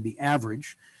find the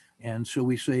average. And so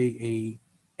we say a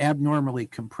abnormally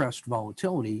compressed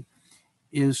volatility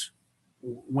is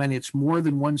when it's more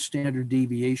than 1 standard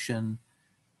deviation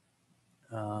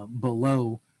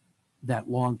below that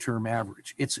long-term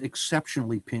average. It's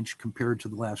exceptionally pinched compared to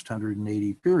the last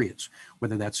 180 periods,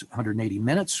 whether that's 180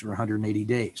 minutes or 180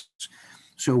 days.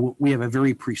 So we have a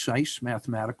very precise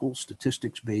mathematical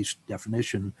statistics-based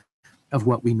definition of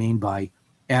what we mean by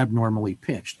abnormally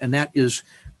pinched. And that is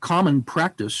common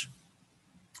practice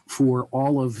for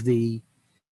all of the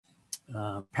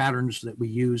patterns that we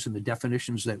use and the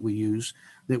definitions that we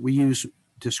use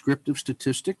descriptive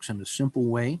statistics in a simple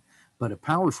way, but a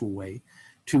powerful way,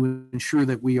 to ensure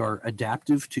that we are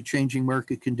adaptive to changing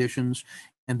market conditions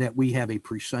and that we have a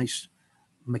precise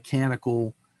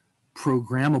mechanical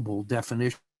programmable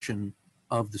definition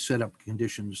of the setup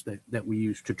conditions that we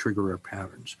use to trigger our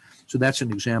patterns. So that's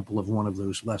an example of one of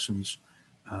those lessons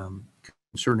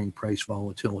concerning price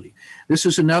volatility. This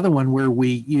is another one where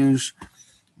we use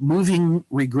moving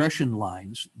regression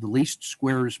lines, the least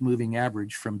squares moving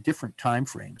average from different time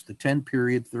frames, the 10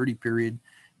 period, 30 period,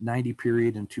 90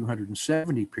 period, and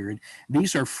 270 period.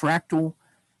 These are fractal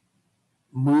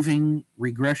moving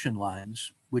regression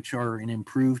lines, which are an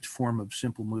improved form of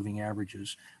simple moving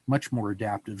averages, much more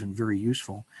adaptive and very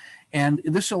useful. And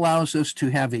this allows us to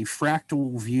have a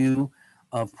fractal view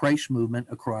of price movement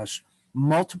across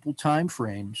multiple time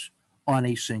frames on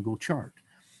a single chart.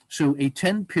 So a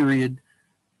 10 period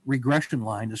regression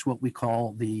line is what we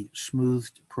call the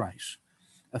smoothed price.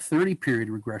 A 30 period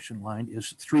regression line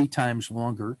is 3 times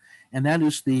longer, and that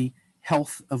is the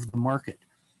health of the market.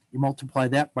 You multiply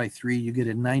that by 3, you get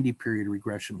a 90 period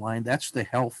regression line. That's the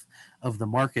health of the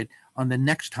market on the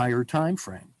next higher time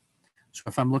frame. So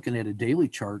if I'm looking at a daily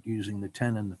chart using the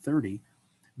 10 and the 30,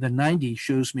 the 90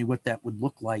 shows me what that would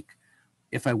look like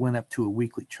if I went up to a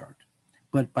weekly chart.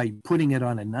 But by putting it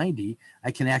on a 90,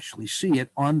 I can actually see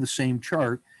it on the same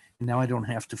chart. And now I don't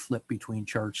have to flip between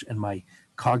charts and my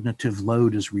cognitive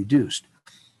load is reduced.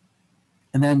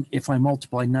 And then if I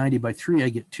multiply 90 by 3, I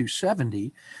get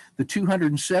 270. The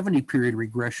 270 period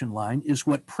regression line is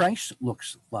what price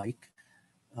looks like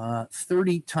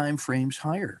 30 time frames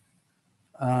higher.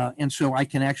 And so I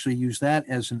can actually use that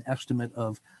as an estimate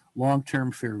of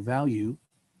long-term fair value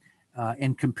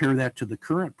and compare that to the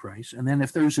current price. And then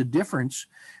if there's a difference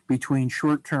between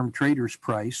short-term traders'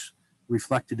 price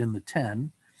reflected in the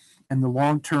 10 and the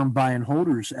long-term buy and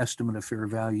holders estimate of fair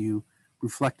value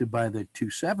reflected by the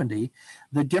 270,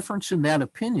 the difference in that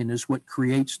opinion is what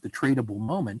creates the tradable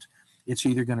moment. It's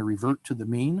either going to revert to the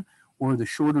mean or the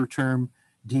shorter term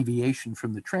deviation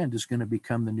from the trend is going to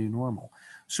become the new normal.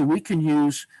 So we can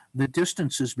use the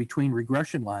distances between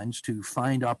regression lines to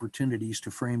find opportunities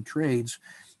to frame trades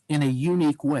in a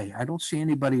unique way. I don't see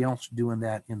anybody else doing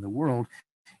that in the world.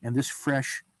 And this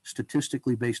fresh,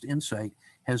 statistically based insight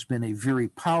has been a very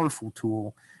powerful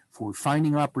tool for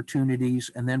finding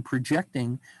opportunities and then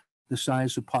projecting the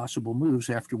size of possible moves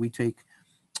after we take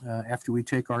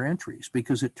our entries,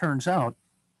 because it turns out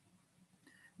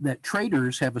that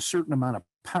traders have a certain amount of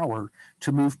power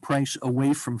to move price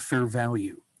away from fair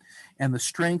value, and the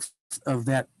strength of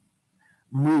that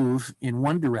move in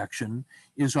one direction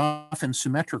is often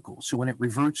symmetrical. So when it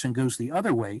reverts and goes the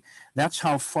other way, that's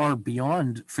how far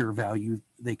beyond fair value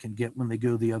they can get when they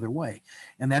go the other way.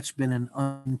 And that's been an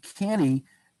uncanny,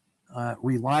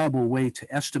 reliable way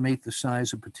to estimate the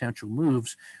size of potential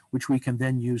moves, which we can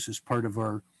then use as part of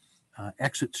our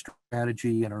exit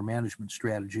strategy and our management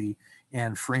strategy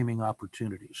and framing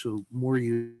opportunities. So more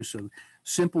use of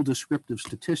simple descriptive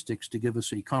statistics to give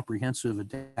us a comprehensive,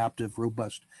 adaptive,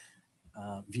 robust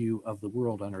view of the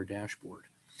world on our dashboard.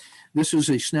 This is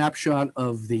a snapshot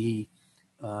of the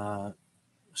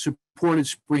supported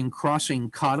spring crossing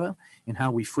kata and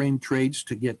how we frame trades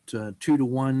to get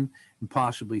 2-to-1 and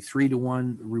possibly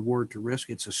 3-to-1 reward to risk.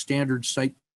 It's a standard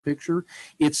site picture.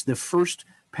 It's the first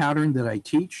pattern that I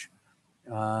teach,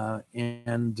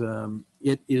 and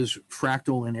it is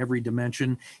fractal in every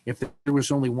dimension. If there was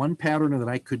only one pattern that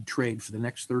I could trade for the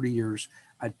next 30 years,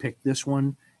 I'd pick this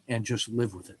one and just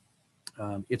live with it.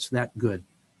 It's that good.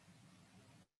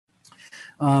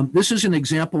 This is an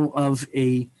example of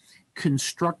a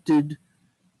constructed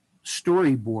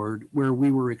storyboard where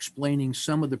we were explaining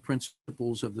some of the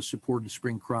principles of the supported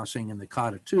spring crossing and the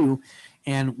kata 2,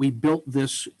 and we built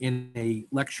this in a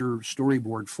lecture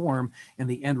storyboard form, and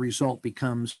the end result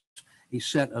becomes a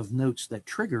set of notes that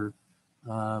trigger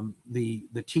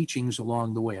the teachings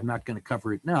along the way. I'm not going to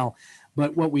cover it now,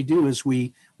 but what we do is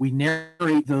we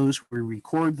narrate those, we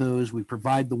record those, we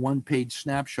provide the one-page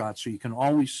snapshot so you can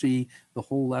always see the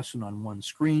whole lesson on one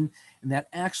screen, and that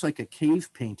acts like a cave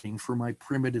painting for my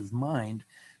primitive mind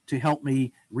to help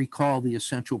me recall the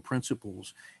essential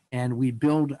principles. And we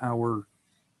build our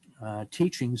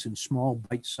teachings in small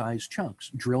bite-sized chunks,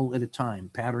 drill at a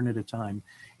time, pattern at a time,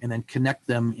 and then connect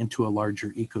them into a larger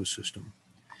ecosystem.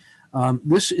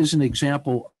 This is an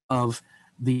example of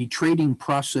the trading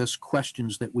process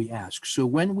questions that we ask. So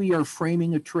when we are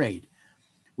framing a trade,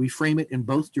 we frame it in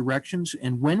both directions.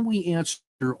 And when we answer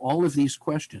all of these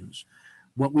questions,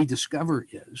 what we discover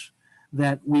is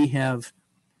that we have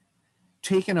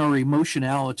taken our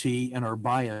emotionality and our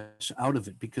bias out of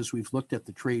it, because we've looked at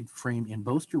the trade frame in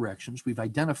both directions. We've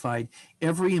identified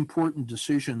every important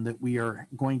decision that we are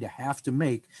going to have to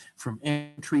make, from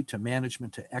entry to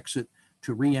management to exit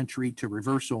to re-entry to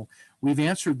reversal. We've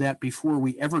answered that before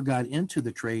we ever got into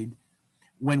the trade,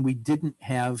 when we didn't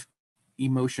have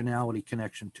emotionality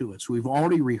connection to it. So we've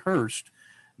already rehearsed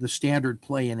the standard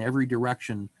play in every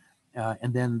direction,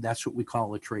 and then that's what we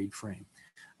call a trade frame.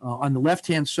 On the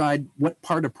left-hand side, what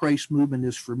part of price movement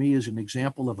is for me is an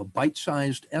example of a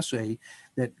bite-sized essay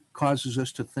that causes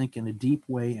us to think in a deep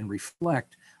way and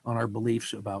reflect on our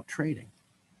beliefs about trading.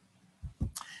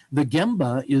 The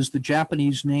Gemba is the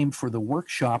Japanese name for the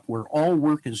workshop where all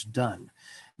work is done.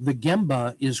 The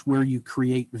Gemba is where you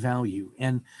create value.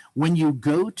 And when you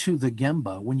go to the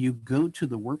Gemba, when you go to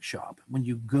the workshop, when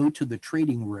you go to the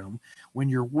trading room, when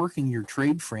you're working your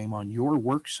trade frame on your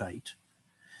work site,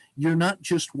 you're not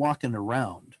just walking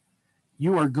around.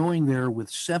 You are going there with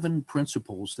 7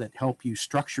 principles that help you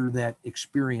structure that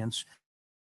experience,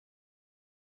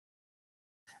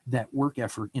 that work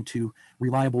effort, into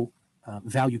reliable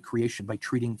value creation by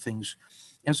treating things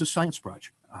as a science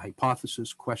project: a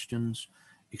hypothesis, questions,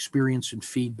 experience and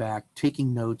feedback,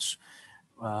 taking notes,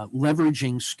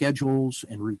 leveraging schedules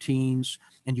and routines,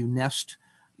 and you nest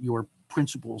your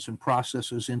principles and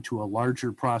processes into a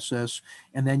larger process,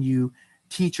 and then you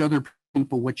teach other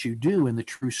people what you do in the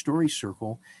true story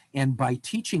circle. And by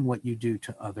teaching what you do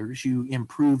to others, you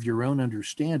improve your own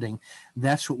understanding.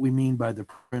 That's what we mean by the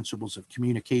principles of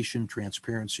communication,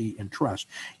 transparency, and trust.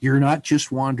 You're not just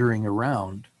wandering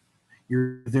around.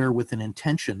 You're there with an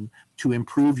intention to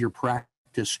improve your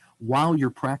practice while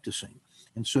you're practicing.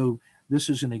 And so this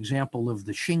is an example of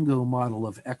the Shingo model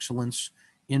of excellence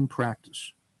in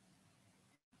practice.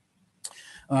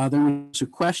 There was a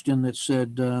question that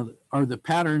said, are the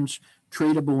patterns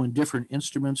tradable in different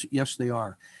instruments? Yes, they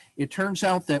are. It turns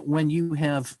out that when you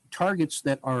have targets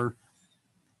that are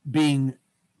being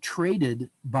traded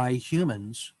by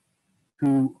humans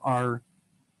who are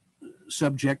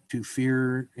subject to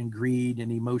fear and greed and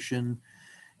emotion,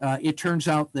 it turns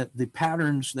out that the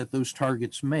patterns that those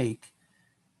targets make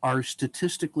are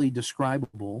statistically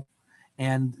describable,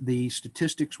 and the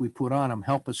statistics we put on them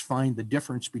help us find the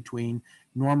difference between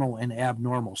normal and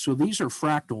abnormal. So these are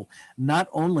fractal, not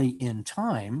only in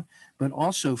time, but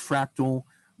also fractal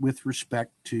with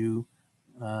respect to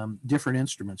different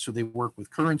instruments. So they work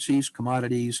with currencies,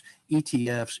 commodities,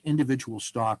 ETFs, individual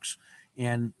stocks,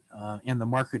 and the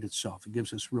market itself. It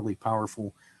gives us really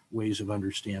powerful ways of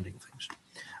understanding things.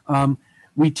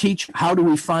 We teach how do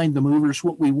we find the movers.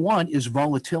 What we want is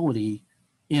volatility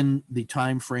in the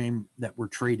time frame that we're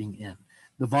trading in.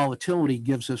 The volatility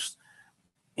gives us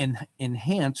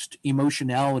enhanced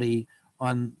emotionality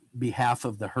on behalf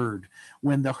of the herd.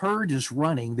 When the herd is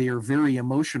running, they are very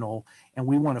emotional, and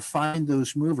we want to find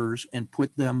those movers and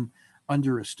put them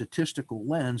under a statistical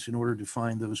lens in order to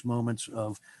find those moments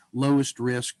of lowest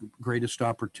risk, greatest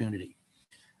opportunity.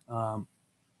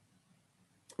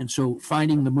 And so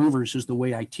finding the movers is the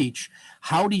way I teach.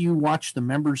 How do you watch the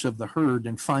members of the herd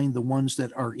and find the ones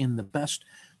that are in the best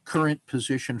current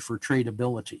position for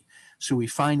tradability? So we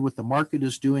find what the market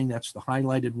is doing, that's the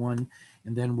highlighted one,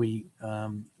 and then we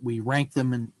rank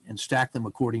them and stack them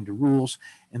according to rules,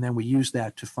 and then we use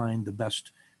that to find the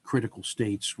best critical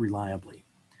states reliably.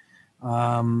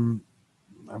 I've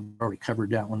already covered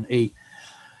that one.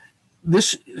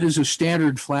 This is a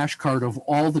standard flashcard of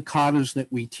all the katas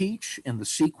that we teach and the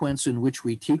sequence in which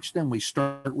we teach them. We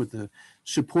start with the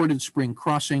supported spring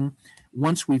crossing.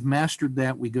 Once we've mastered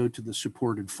that, we go to the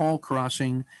supported fall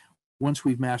crossing. Once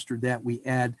we've mastered that, we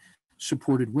add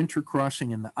supported winter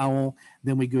crossing in the owl.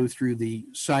 Then we go through the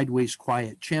sideways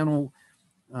quiet channel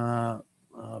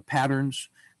patterns.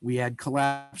 We add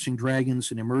collapsing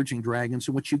dragons and emerging dragons.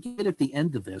 And what you get at the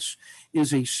end of this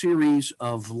is a series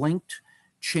of linked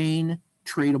chain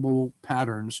tradable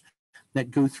patterns that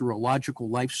go through a logical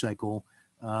life cycle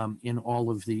in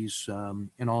all of these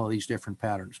different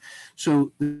patterns.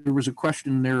 So there was a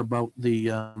question there about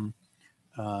the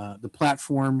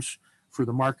platforms for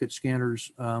the market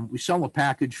scanners. We sell a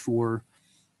package for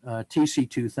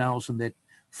TC2000 that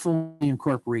fully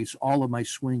incorporates all of my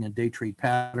swing and day trade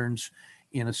patterns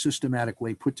in a systematic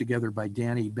way, put together by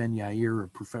Danny Ben Yair, a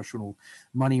professional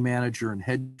money manager and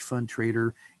hedge fund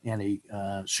trader and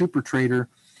a super trader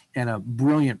and a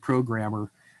brilliant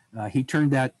programmer. He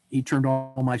turned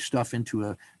all my stuff into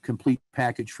a complete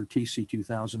package for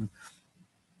TC2000,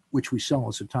 which we sell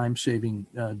as a time-saving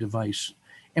device,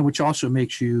 and which also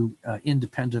makes you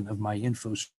independent of my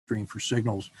info stream for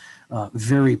signals.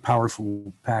 Very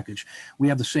powerful package. We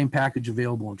have the same package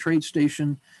available in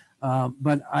TradeStation,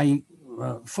 but I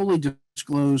fully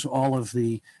disclose all of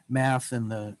the math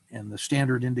and the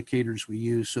standard indicators we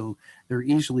use, so they're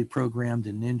easily programmed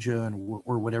in Ninja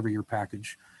or whatever your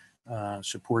package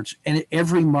supports. And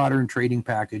every modern trading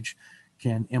package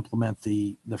can implement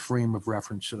the frame of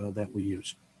reference that we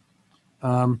use.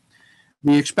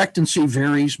 The expectancy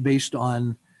varies based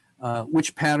on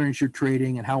which patterns you're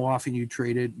trading and how often you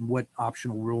trade it and what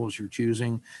optional rules you're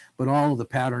choosing. But all of the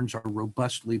patterns are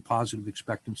robustly positive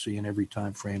expectancy in every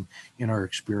time frame in our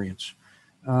experience.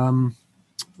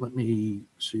 Let me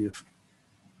see if,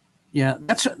 yeah,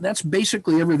 that's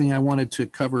basically everything I wanted to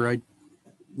cover. I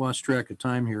lost track of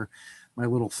time here. My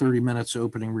little 30 minutes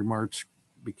opening remarks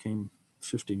became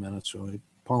 50 minutes, so I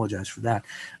apologize for that.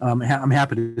 I'm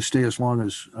happy to stay as long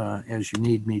as you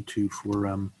need me to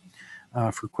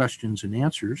for questions and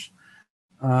answers.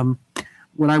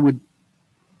 What I would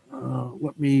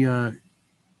let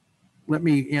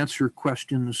me answer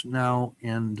questions now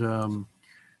and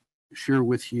share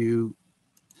with you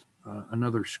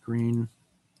another screen.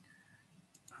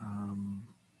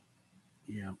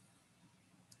 Yeah,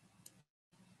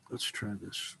 let's try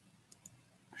this.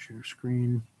 Share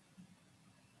screen.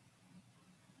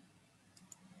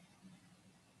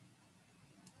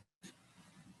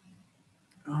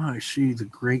 Oh, I see the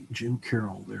great Jim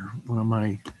Carroll there.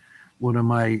 One of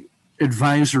my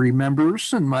advisory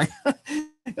members and my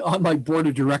on my board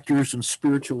of directors and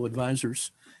spiritual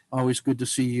advisors. Always good to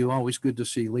see you. Always good to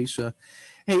see Lisa.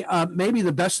 Hey, maybe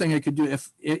the best thing I could do,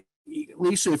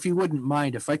 Lisa, if you wouldn't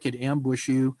mind, if I could ambush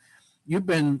you. You have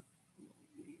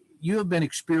been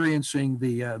experiencing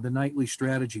the Nightly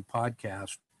Strategy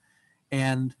podcast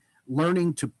and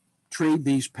learning to trade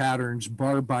these patterns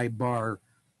bar by bar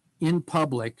in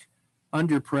public,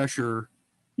 under pressure,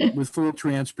 with full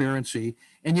transparency,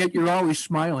 and yet you're always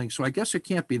smiling. So I guess it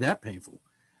can't be that painful.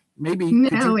 Maybe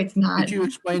it's not. Could you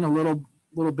explain a little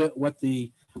bit what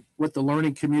the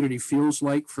learning community feels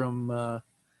like from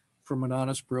an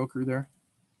honest broker there?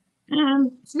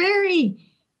 It's very,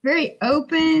 very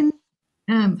open.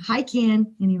 Hi,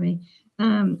 Ken. Anyway,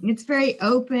 it's very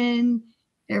open.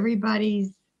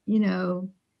 Everybody's,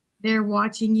 they're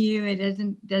watching you. It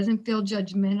doesn't feel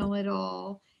judgmental at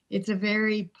all. It's a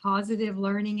very positive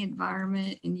learning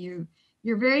environment, and you're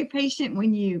very patient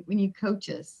when you coach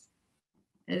us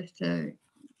as to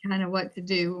kind of what to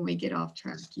do when we get off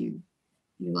track. You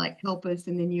you like help us,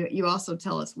 and then you also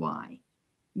tell us why.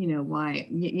 Why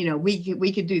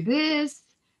we could do this,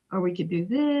 or we could do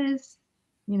this,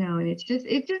 and it's just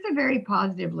a very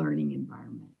positive learning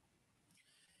environment.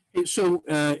 Hey, so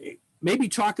maybe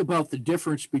talk about the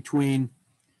difference between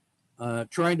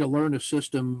trying to learn a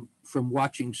system from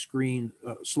watching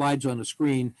slides on a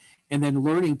screen, and then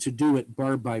learning to do it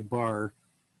bar by bar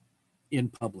in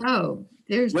public. Oh,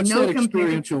 there's What's no that comparison.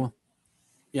 experiential?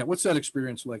 Yeah, what's that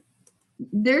experience like?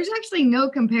 There's actually no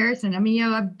comparison. I mean,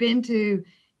 I've been to,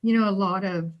 a lot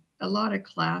of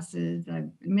classes.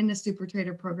 I'm in the Super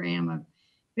Trader program. I've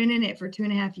been in it for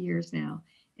 2.5 years now,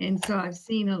 and so I've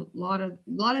seen a lot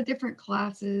of different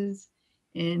classes,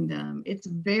 and it's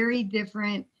very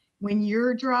different when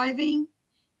you're driving.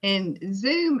 And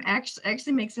Zoom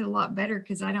actually makes it a lot better,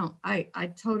 because I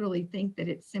totally think that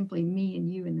it's simply me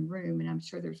and you in the room, and I'm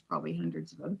sure there's probably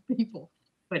hundreds of other people.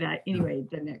 But anyway, it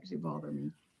doesn't actually bother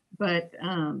me. But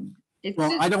it's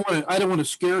Well, just, I don't want to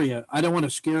scare you. I don't want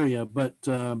to scare you, but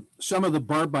some of the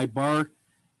bar by bar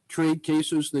trade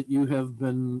cases that you've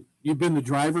been the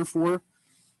driver for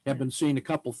have been seen a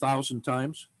couple thousand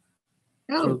times.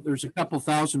 So there's a couple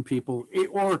thousand people,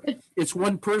 or it's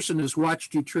one person has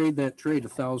watched you trade that trade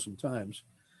 1,000 times.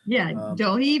 yeah.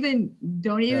 Don't even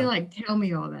yeah. like tell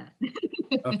me all that.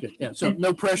 Okay. Yeah. So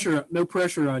no pressure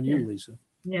on you, Lisa.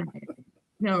 Yeah.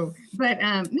 No, but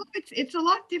no, it's a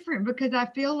lot different, because I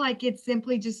feel like it's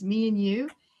simply just me and you,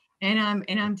 and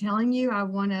I'm telling you I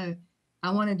want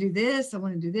to do this, I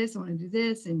want to do this, I want to do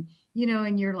this, and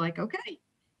and you're like, okay,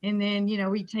 and then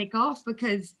we take off,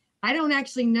 because I don't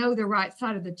actually know the right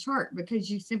side of the chart, because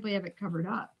you simply have it covered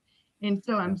up, and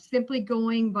so I'm simply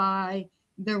going by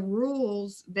the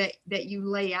rules that you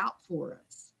lay out for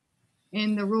us,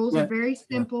 and the rules are very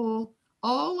simple.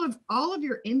 All of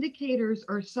your indicators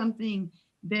are something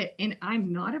that, and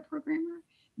I'm not a programmer,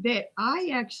 that I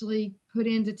actually put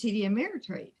into TD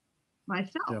Ameritrade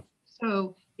myself. Yep.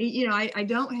 So, I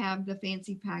don't have the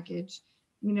fancy package,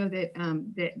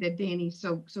 that Danny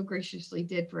so graciously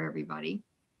did for everybody.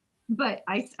 But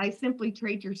I simply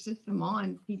trade your system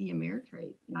on TD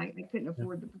Ameritrade, and I couldn't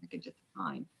afford the package at the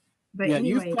time. But yeah,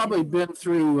 anyway, you've probably been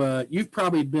through. You've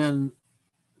probably been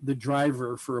the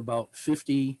driver for about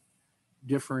 50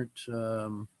 different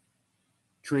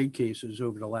trade cases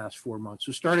over the last 4 months.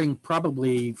 So starting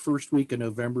probably first week of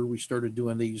November, we started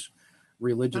doing these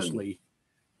religiously.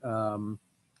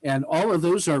 And all of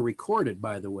those are recorded,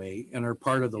 by the way, and are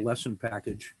part of the lesson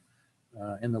package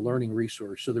and the learning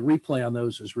resource. So the replay on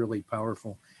those is really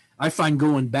powerful. I find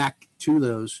going back to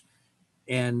those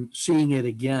and seeing it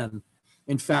again.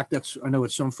 In fact, I know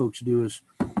what some folks do is,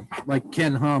 like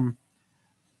Ken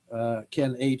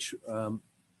H.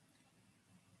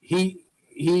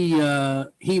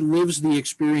 He lives the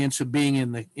experience of being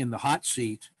in the hot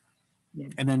seat,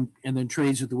 and then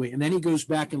trades it the way, and then he goes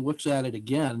back and looks at it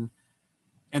again,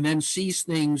 and then sees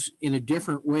things in a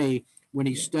different way when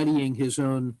he's studying his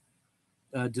own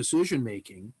decision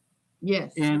making.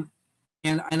 Yes. And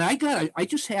I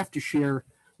just have to share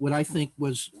what I think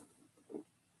was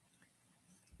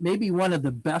maybe one of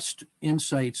the best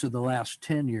insights of the last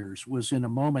 10 years was in a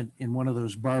moment in one of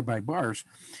those bar by bars.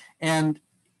 And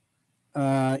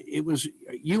it was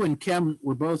you and Kim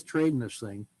were both trading this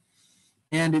thing,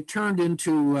 and it turned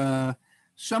into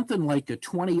something like a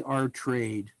 20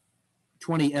 trade,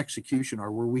 20 execution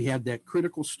hour, where we had that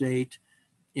critical state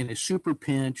in a super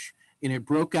pinch, and it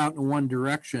broke out in one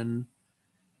direction,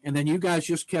 and then you guys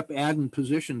just kept adding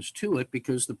positions to it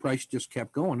because the price just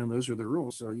kept going, and those are the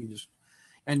rules. So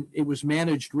and it was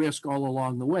managed risk all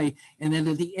along the way, and then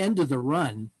at the end of the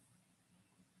run,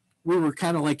 we were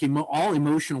kind of like all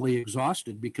emotionally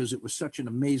exhausted because it was such an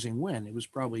amazing win. It was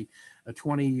probably a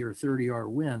 20 or 30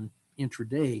 win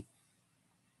intraday.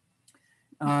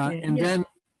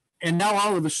 And now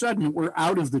all of a sudden we're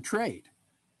out of the trade.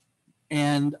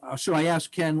 And so I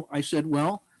asked Ken, I said,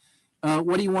 well,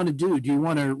 what do you want to do? Do you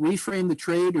want to reframe the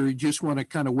trade, or you just want to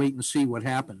kind of wait and see what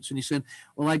happens? And he said,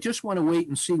 well, I just want to wait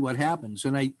and see what happens.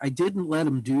 And I didn't let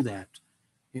him do that.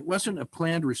 It wasn't a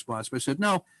planned response, but I said,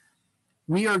 no,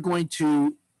 we are going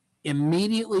to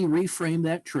immediately reframe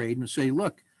that trade and say,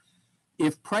 look,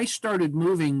 if price started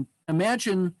moving,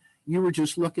 imagine you were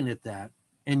just looking at that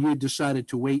and you had decided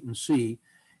to wait and see.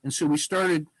 And so we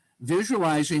started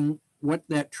visualizing what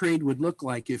that trade would look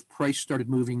like if price started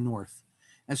moving north.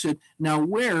 I said, now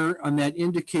where on that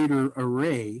indicator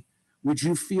array would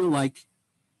you feel like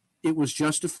it was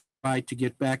justified to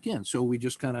get back in? So we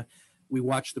just we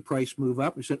watched the price move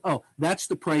up. We said, oh, that's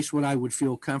the price what I would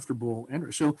feel comfortable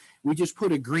entering. So we just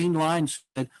put a green line,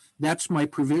 said, that's my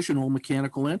provisional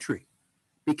mechanical entry,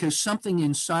 because something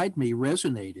inside me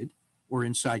resonated or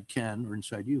inside Ken or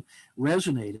inside you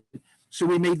resonated. So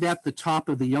we made that the top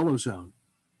of the yellow zone.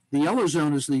 The yellow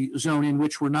zone is the zone in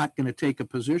which we're not going to take a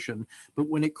position, but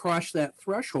when it crossed that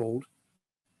threshold,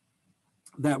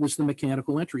 that was the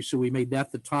mechanical entry. So we made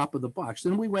that the top of the box.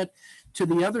 Then we went to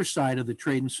the other side of the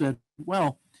trade and said,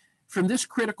 well, from this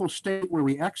critical state where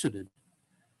we exited,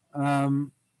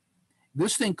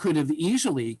 this thing could have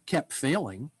easily kept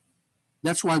failing.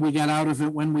 That's why we got out of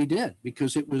it when we did,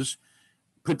 because it was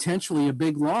potentially a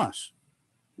big loss.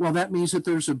 Well, that means that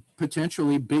there's a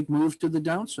potentially big move to the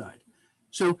downside.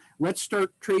 So let's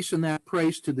start tracing that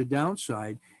price to the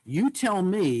downside. You tell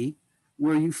me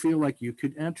where you feel like you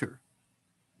could enter.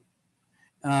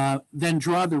 Then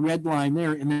draw the red line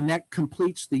there, and then that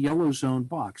completes the yellow zone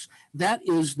box. That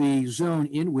is the zone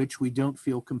in which we don't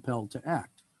feel compelled to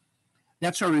act.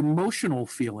 That's our emotional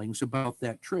feelings about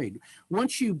that trade.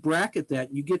 Once you bracket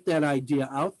that, you get that idea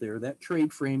out there, that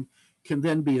trade frame can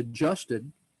then be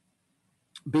adjusted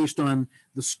based on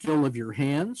the skill of your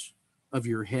hands, of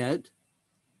your head,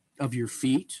 of your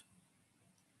feet,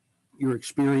 your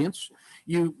experience.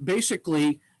 You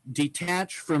basically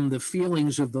detach from the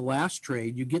feelings of the last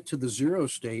trade. You get to the zero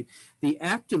state. The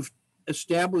act of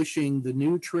establishing the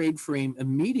new trade frame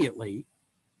immediately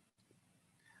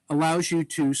allows you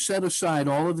to set aside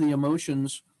all of the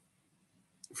emotions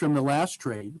from the last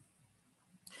trade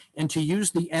and to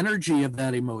use the energy of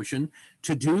that emotion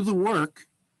to do the work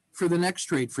for the next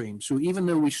trade frame. So even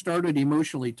though we started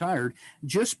emotionally tired,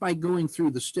 just by going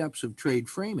through the steps of trade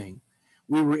framing,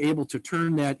 we were able to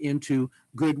turn that into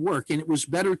good work. And it was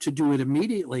better to do it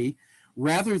immediately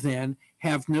rather than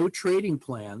have no trading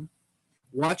plan,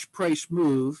 watch price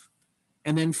move,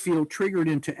 and then feel triggered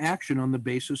into action on the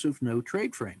basis of no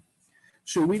trade frame.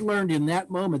 So we learned in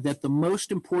that moment that the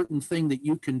most important thing that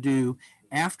you can do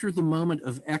after the moment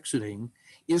of exiting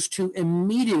is to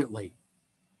immediately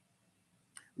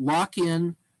lock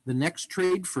in the next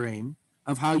trade frame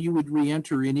of how you would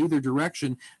re-enter in either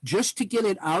direction, just to get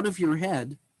it out of your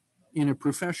head in a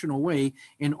professional way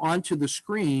and onto the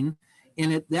screen.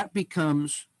 And that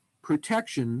becomes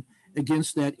protection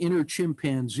against that inner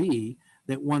chimpanzee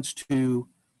that wants to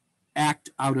act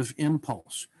out of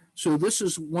impulse. So this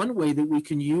is one way that we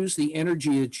can use the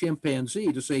energy of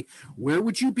chimpanzee to say, where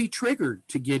would you be triggered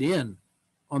to get in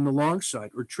on the long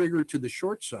side or triggered to the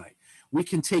short side? We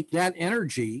can take that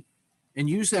energy and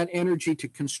use that energy to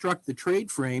construct the trade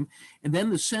frame. And then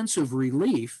the sense of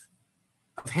relief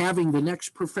of having the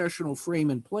next professional frame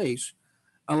in place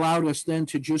allowed us then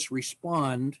to just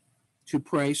respond to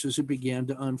price as it began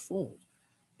to unfold.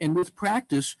 And with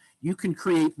practice, you can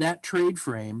create that trade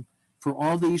frame for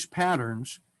all these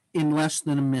patterns in less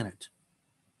than a minute,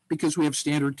 because we have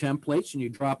standard templates and you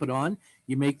drop it on,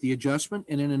 you make the adjustment,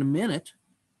 and in a minute,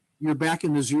 you're back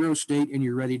in the zero state and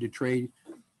you're ready to trade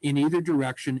in either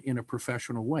direction in a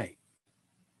professional way.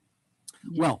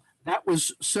 Yeah. Well, that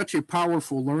was such a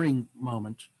powerful learning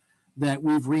moment that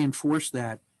we've reinforced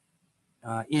that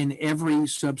in every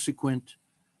subsequent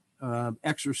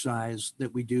exercise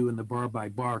that we do in the bar by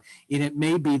bar. And it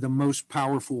may be the most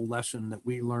powerful lesson that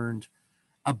we learned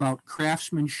about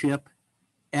craftsmanship,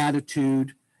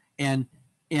 attitude, and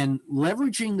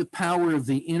leveraging the power of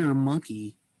the inner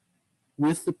monkey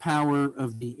with the power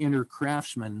of the inner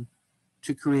craftsman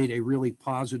to create a really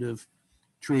positive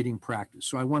trading practice.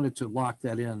 So I wanted to lock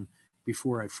that in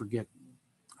before I forget.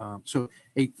 So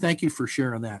hey, thank you for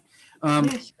sharing that.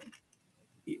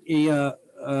 If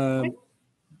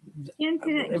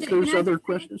there's other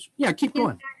questions, yeah, keep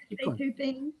going. Keep going. Two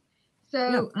things.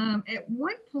 So at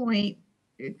one point,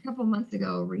 a couple months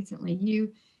ago, recently,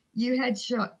 you had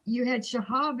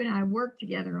Shahab and I worked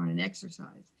together on an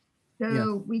exercise.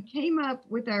 So we came up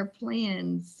with our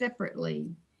plans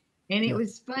separately. And it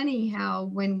was funny how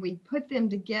when we put them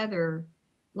together,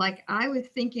 like I was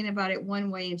thinking about it one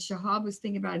way and Shahab was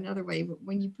thinking about it another way. But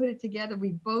when you put it together, we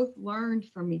both learned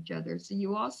from each other. So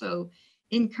you also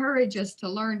encourage us to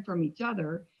learn from each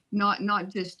other, not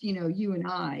just, you and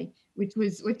I, which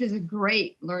is a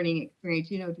great learning experience,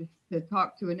 to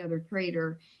talk to another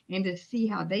trader and to see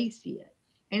how they see it.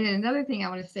 And then another thing I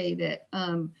want to say that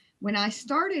when I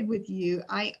started with you,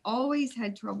 I always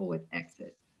had trouble with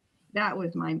exits. That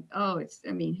was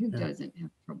who doesn't have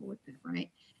trouble with it, right?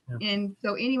 Yeah. And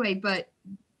so anyway, but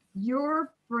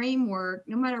your framework,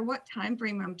 no matter what time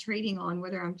frame I'm trading on,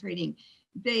 whether I'm trading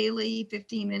daily,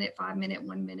 15-minute, 5-minute,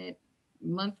 1 minute,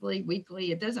 monthly,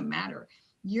 weekly, it doesn't matter.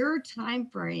 Your time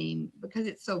frame, because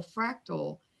it's so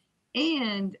fractal,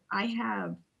 and I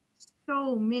have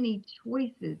so many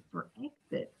choices for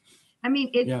exit. I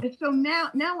mean, so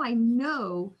now I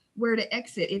know where to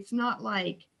exit. It's not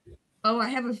like, oh, I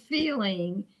have a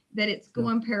feeling that it's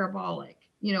going parabolic,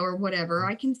 or whatever.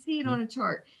 I can see it on a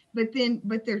chart, but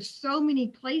there's so many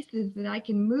places that I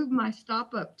can move my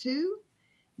stop up to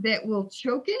that will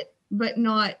choke it, but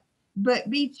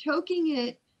be choking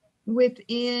it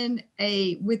within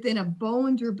a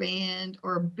Bollinger Band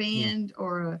or a band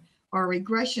or a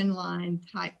regression line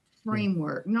type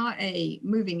framework, not a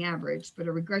moving average, but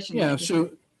a regression line.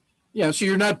 So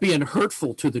you're not being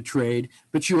hurtful to the trade,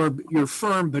 but you're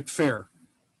firm but fair.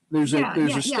 There's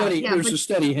a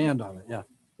steady hand on it. Yeah.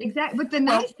 Exactly. But the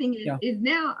nice thing is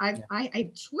now I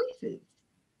have choices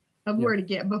of where to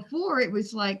get. Before it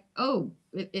was like, oh,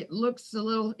 it looks a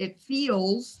little, it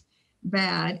feels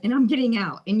bad, and I'm getting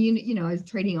out. And I was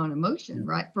trading on emotion,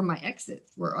 right? For my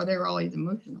exits, where they're always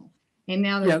emotional, and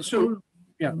now they're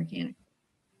mechanical.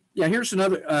 Yeah, here's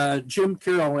another. Jim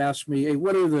Carroll asked me, hey,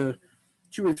 what are the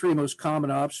 2 or 3 most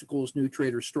common obstacles new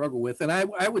traders struggle with? And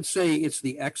I would say it's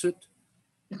the exit.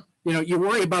 You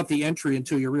worry about the entry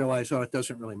until you realize, oh, it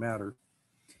doesn't really matter.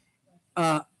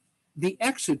 The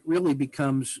exit really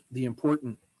becomes the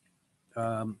important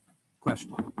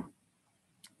question,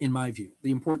 in my view,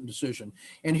 the important decision.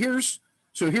 And here's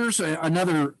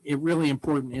another really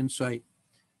important insight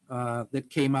that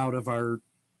came out of our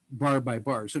bar by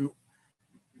bars.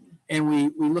 And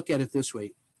we look at it this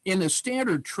way. In a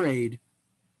standard trade,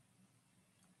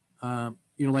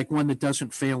 like one that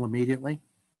doesn't fail immediately,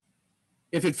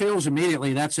 if it fails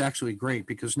immediately, that's actually great,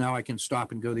 because now I can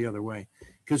stop and go the other way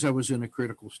because I was in a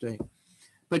critical state.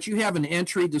 But you have an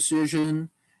entry decision.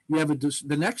 You have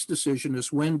the next decision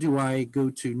is, when do I go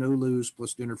to no lose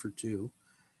plus dinner for 2?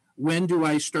 When do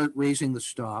I start raising the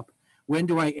stop? When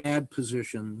do I add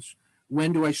positions?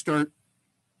 When do I start?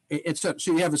 So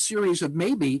you have a series of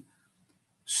maybe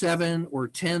 7 or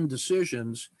 10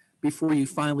 decisions before you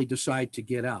finally decide to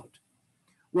get out.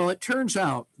 Well, it turns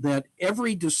out that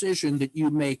every decision that you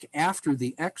make after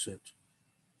the exit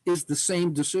is the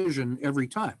same decision every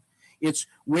time. It's,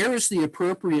 where is the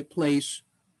appropriate place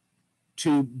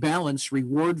to balance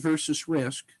reward versus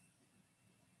risk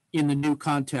in the new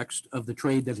context of the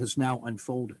trade that has now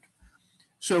unfolded.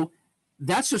 So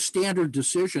that's a standard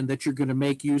decision that you're going to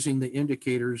make using the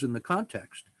indicators in the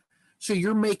context. So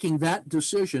you're making that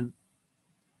decision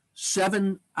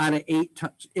 7 out of 8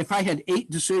 times. If I had 8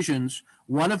 decisions,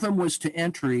 1 of them was to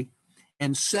entry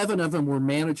and 7 of them were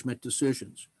management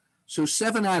decisions. So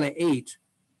 7 out of 8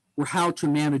 were how to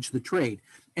manage the trade.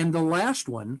 And the last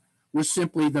one was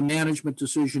simply the management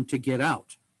decision to get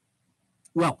out.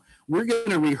 Well, we're going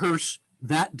to rehearse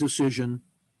that decision.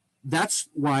 That's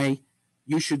why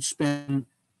you should spend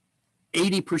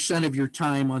 80% of your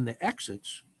time on the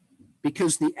exits,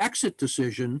 because the exit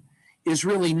decision is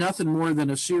really nothing more than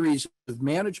a series of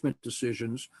management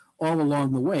decisions all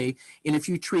along the way. And if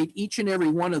you treat each and every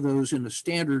one of those in a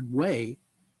standard way,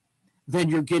 then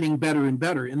you're getting better and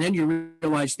better. And then you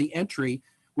realize the entry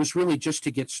was really just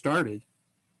to get started.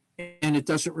 And it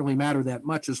doesn't really matter that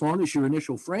much as long as your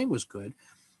initial frame was good.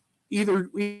 Either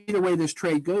way this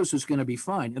trade goes is going to be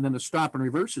fine. And then the stop and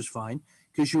reverse is fine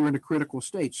because you're in a critical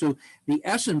state. So the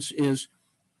essence is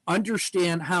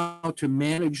understand how to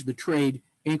manage the trade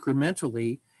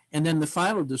incrementally. And then the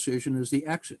final decision is the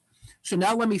exit. So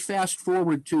now let me fast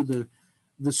forward to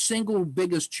the single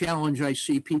biggest challenge I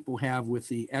see people have with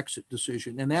the exit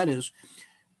decision. And that is,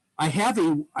 I have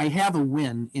a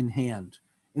win in hand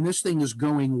and this thing is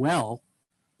going well.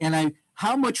 And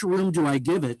how much room do I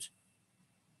give it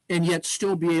and yet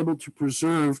still be able to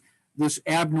preserve this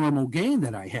abnormal gain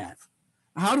that I have?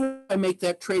 How do I make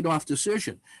that trade-off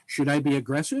decision? Should I be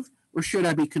aggressive or should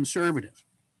I be conservative?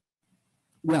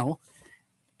 Well,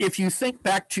 if you think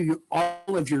back to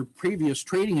all of your previous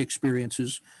trading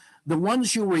experiences, the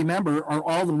ones you'll remember are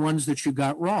all the ones that you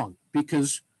got wrong,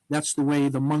 because that's the way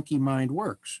the monkey mind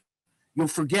works. You'll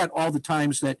forget all the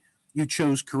times that you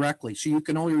chose correctly. So you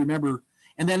can only remember,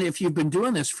 and then if you've been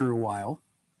doing this for a while,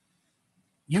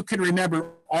 you can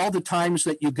remember all the times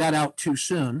that you got out too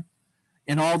soon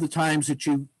and all the times that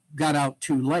you got out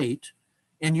too late,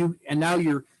 and now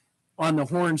you're on the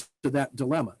horns of that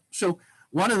dilemma. So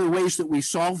one of the ways that we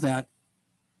solve that,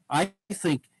 I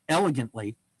think,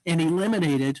 elegantly and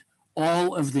eliminated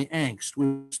all of the angst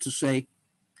was to say,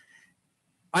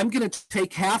 I'm going to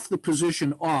take half the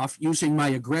position off using my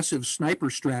aggressive sniper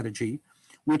strategy,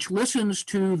 which listens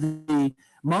to the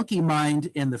monkey mind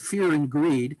and the fear and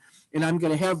greed, and I'm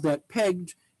going to have that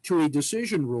pegged to a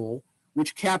decision rule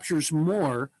which captures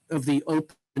more of the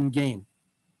open game.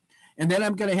 And then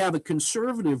I'm going to have a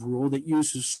conservative rule that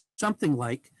uses something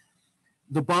like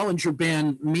the Bollinger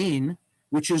Band mean,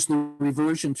 which is the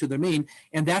reversion to the mean,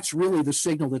 and that's really the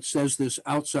signal that says this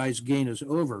outsized gain is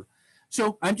over.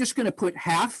 So I'm just going to put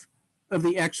half of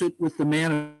the exit with the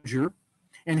manager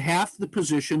and half the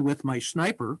position with my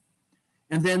sniper.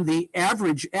 And then the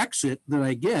average exit that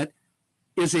I get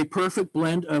is a perfect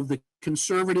blend of the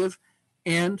conservative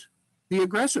and the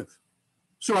aggressive.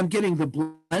 So I'm getting the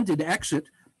blended exit,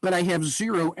 but I have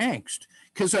zero angst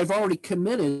because I've already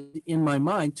committed in my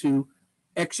mind to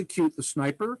execute the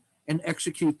sniper and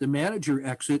execute the manager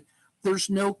exit. There's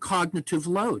no cognitive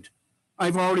load.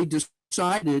 I've already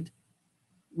decided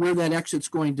where that exit's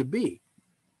going to be.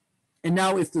 And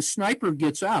now if the sniper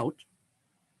gets out,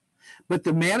 but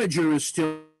the manager is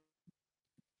still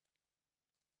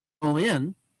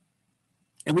in,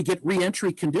 and we get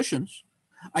re-entry conditions,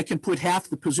 I can put half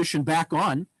the position back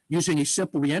on using a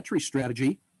simple re-entry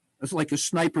strategy. It's like a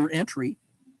sniper entry.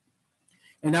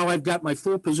 And now I've got my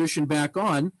full position back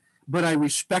on, but I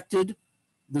respected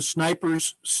the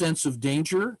sniper's sense of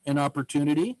danger and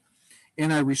opportunity,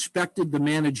 and I respected the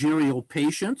managerial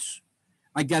patience.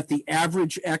 I got the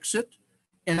average exit,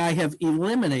 and I have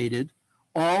eliminated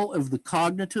all of the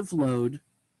cognitive load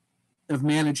of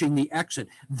managing the exit.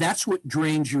 That's what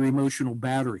drains your emotional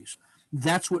batteries.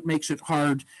 That's what makes it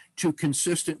hard to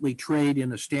consistently trade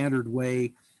in a standard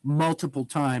way multiple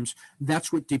times.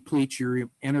 That's what depletes your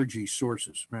energy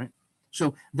sources, right?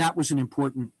 So that was an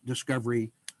important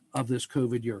discovery of this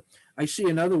COVID year. I see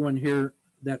another one here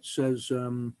that says,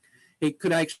 hey,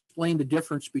 could I explain the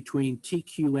difference between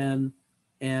TQN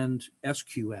and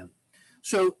SQN?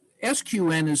 So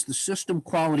SQN is the system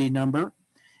quality number,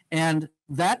 and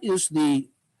that's the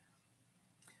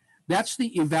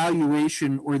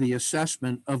evaluation or the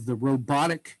assessment of the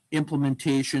robotic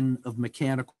implementation of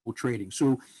mechanical trading.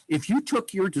 So if you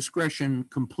took your discretion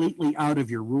completely out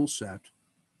of your rule set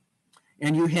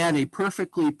and you had a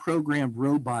perfectly programmed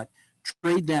robot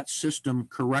trade that system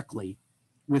correctly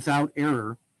without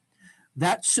error,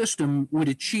 that system would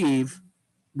achieve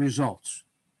results.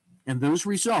 And those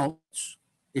results,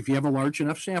 if you have a large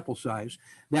enough sample size,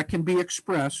 that can be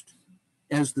expressed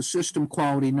as the system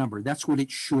quality number. That's what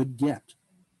it should get.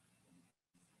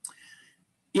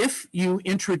 If you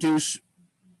introduce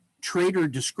trader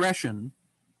discretion,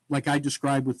 like I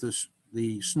described with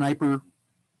the sniper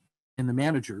and the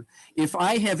manager, if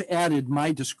I have added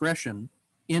my discretion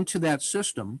into that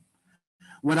system,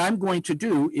 what I'm going to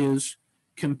do is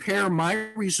compare my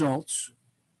results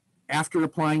after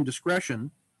applying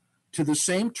discretion to the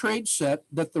same trade set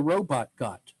that the robot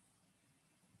got.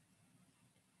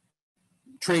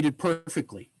 Traded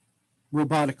perfectly,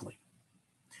 robotically.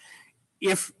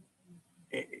 If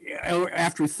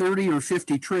after 30 or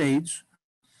 50 trades,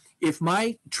 if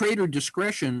my trader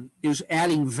discretion is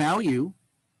adding value,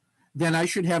 then I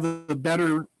should have a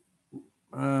better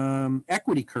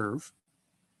equity curve.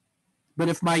 But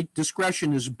if my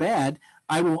discretion is bad,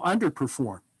 I will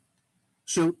underperform.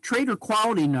 So trader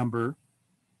quality number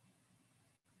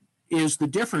is the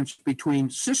difference between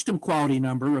system quality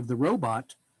number of the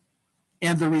robot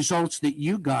and the results that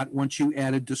you got once you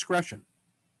added discretion.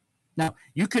 Now,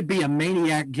 you could be a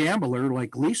maniac gambler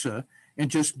like Lisa and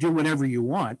just do whatever you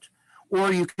want,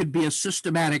 or you could be a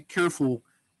systematic, careful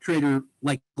trader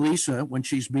like Lisa when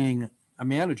she's being a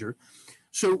manager.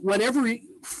 So whatever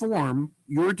form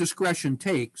your discretion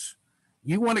takes,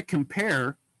 you want to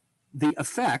compare the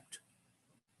effect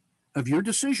of your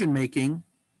decision-making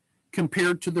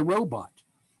compared to the robot.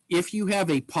 If you have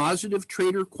a positive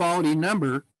trader quality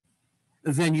number,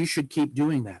 then you should keep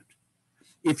doing that.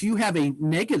 If you have a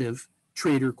negative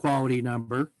trader quality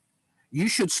number, you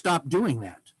should stop doing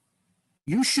that.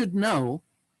 You should know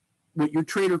what your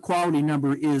trader quality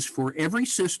number is for every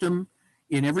system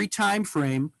in every time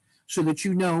frame so that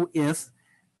you know if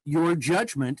your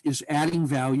judgment is adding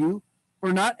value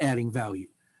or not adding value.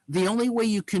 The only way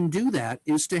you can do that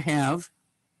is to have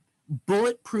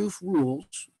bulletproof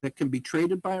rules that can be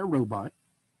traded by a robot,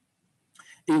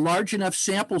 a large enough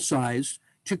sample size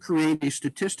to create a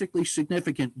statistically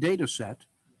significant data set,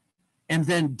 and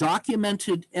then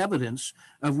documented evidence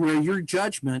of where your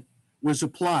judgment was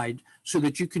applied so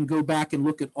that you can go back and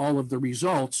look at all of the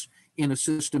results in a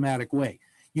systematic way.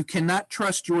 You cannot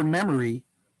trust your memory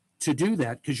to do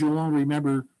that because you'll only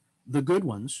remember the good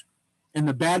ones, and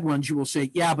the bad ones you will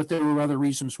say, yeah, but there were other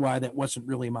reasons why that wasn't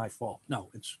really my fault. No,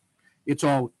 it's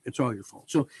all your fault.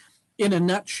 So in a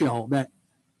nutshell, that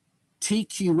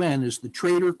TQN is the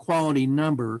trader quality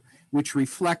number, which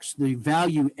reflects the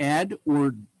value add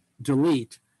or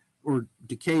delete or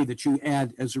decay that you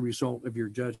add as a result of your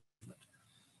judgment.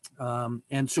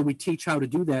 And so we teach how to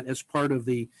do that as part of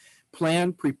the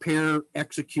plan, prepare,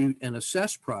 execute, and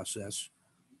assess process.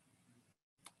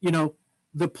 You know,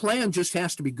 the plan just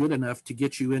has to be good enough to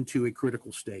get you into a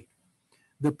critical state.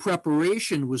 The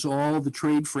preparation was all the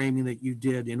trade framing that you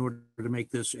did in order to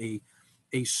make this a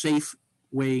safe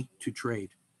way to trade.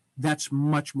 That's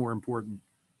much more important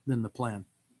than the plan.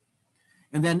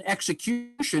 And then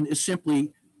execution is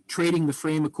simply trading the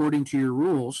frame according to your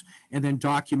rules and then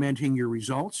documenting your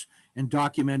results and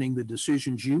documenting the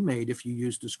decisions you made if you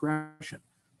use discretion.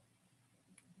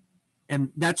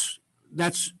 And that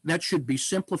should be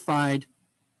simplified,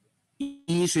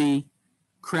 easy,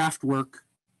 craft work,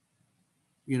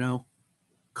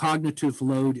 cognitive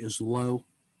load is low,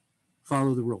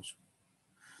 follow the rules.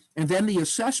 And then the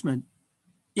assessment,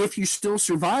 if you still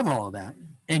survive all of that,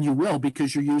 and you will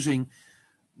because you're using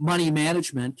money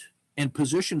management and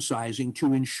position sizing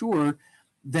to ensure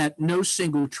that no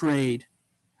single trade,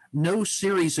 no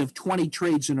series of 20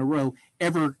 trades in a row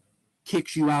ever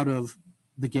kicks you out of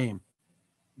the game.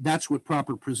 That's what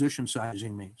proper position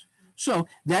sizing means. So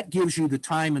that gives you the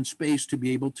time and space to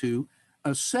be able to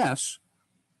assess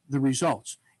the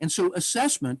results. And so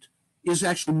assessment is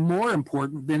actually more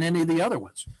important than any of the other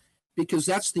ones, because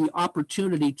that's the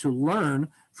opportunity to learn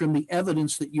from the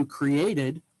evidence that you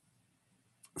created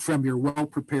from your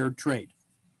well-prepared trade.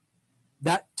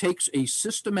 That takes a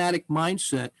systematic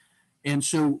mindset. And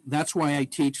so that's why I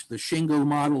teach the Shingo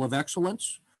model of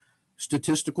excellence,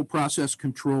 statistical process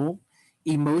control,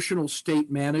 emotional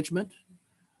state management,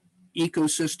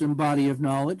 ecosystem body of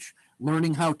knowledge,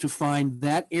 learning how to find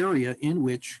that area in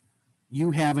which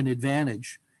you have an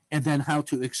advantage and then how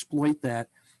to exploit that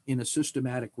in a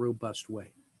systematic, robust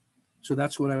way. So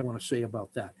that's what I want to say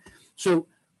about that. So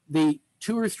the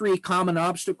 2 or 3 common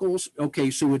obstacles,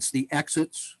 okay, so it's the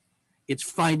exits, it's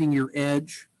finding your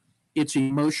edge, it's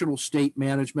emotional state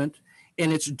management,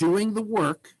 and it's doing the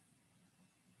work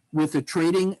with a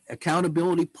trading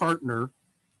accountability partner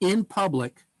in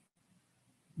public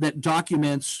that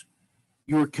documents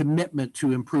your commitment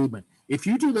to improvement. If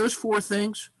you do those 4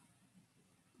 things,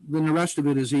 then the rest of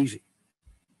it is easy.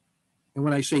 And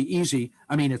when I say easy,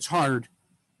 I mean it's hard,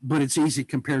 but it's easy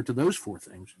compared to those 4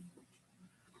 things.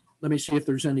 Let me see if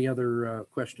there's any other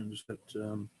questions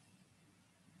that,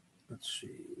 let's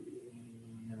see.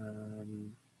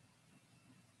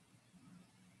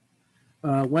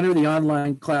 When are the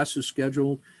online classes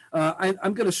scheduled?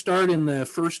 I'm going to start in the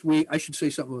first week. I should say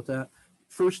something about that.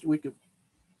 First week of,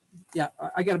 yeah,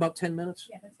 I got about 10 minutes.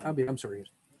 Yeah, I'm sorry.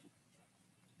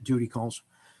 Duty calls.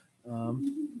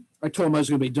 I told them I was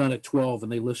going to be done at 12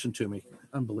 and they listened to me.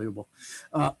 Unbelievable.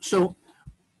 So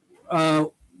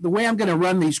the way I'm going to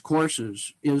run these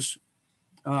courses is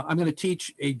I'm going to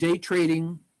teach a day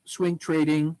trading, swing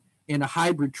trading, and a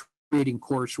hybrid trading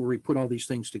course where we put all these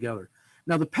things together.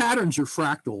 Now the patterns are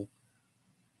fractal,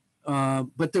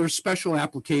 but there's special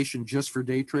application just for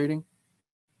day trading,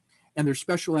 and there's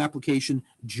special application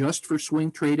just for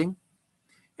swing trading.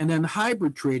 And then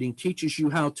hybrid trading teaches you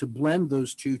how to blend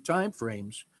those 2 time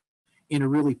frames in a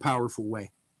really powerful way.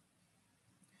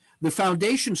 The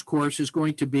foundations course is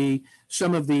going to be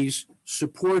some of these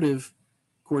supportive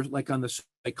course, like on the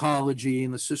psychology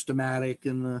and the systematic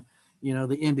and the,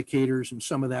 the indicators, and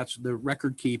some of that's the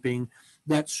record keeping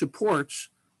that supports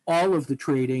all of the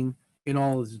trading in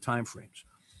all of the time frames.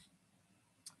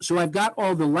 So I've got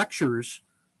all the lectures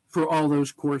for all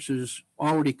those courses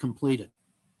already completed.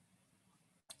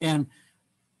 And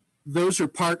those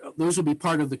will be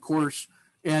part of the course,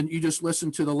 and you just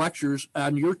listen to the lectures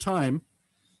on your time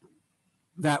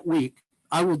that week.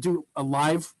 I will do a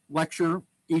live lecture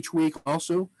each week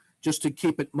also, just to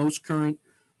keep it most current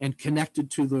and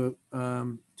connected to the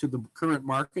current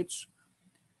markets.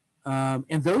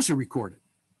 And those are recorded.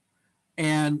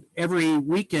 And every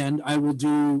weekend I will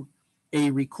do a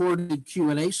recorded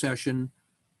Q&A session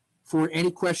for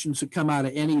any questions that come out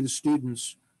of any of the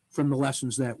students from the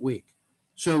lessons that week.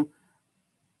 So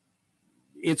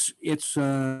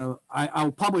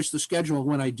I'll publish the schedule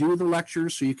when I do the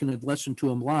lectures, so you can listen to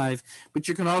them live, but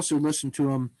you can also listen to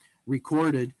them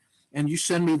recorded, and you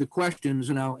send me the questions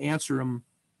and I'll answer them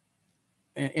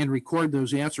and record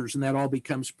those answers, and that all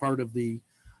becomes part of the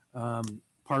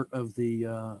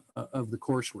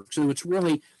coursework. So it's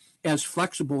really as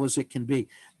flexible as it can be.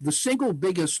 The single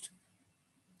biggest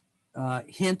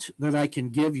hint that I can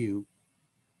give you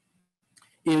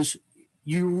is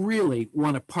you really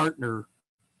want to partner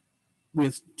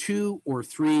with 2 or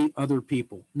 3 other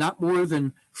people, not more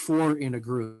than 4 in a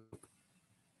group.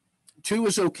 2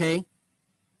 is okay.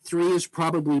 3 is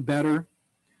probably better.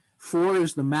 4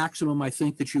 is the maximum I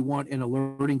think that you want in a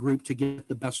learning group to get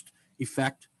the best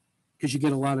effect, because you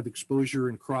get a lot of exposure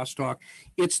and crosstalk.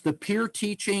 It's the peer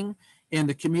teaching and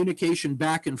the communication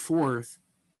back and forth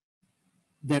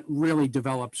that really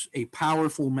develops a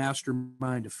powerful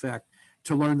mastermind effect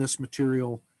to learn this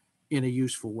material in a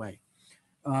useful way.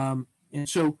 And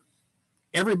so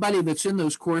everybody that's in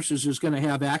those courses is going to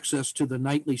have access to the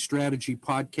nightly strategy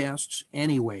podcasts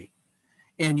anyway.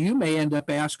 And you may end up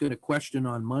asking a question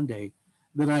on Monday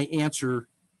that I answer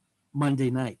Monday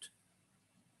night,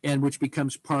 and which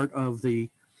becomes part of the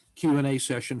Q&A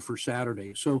session for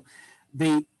Saturday. So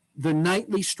the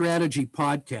nightly strategy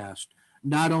podcast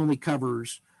not only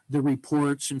covers the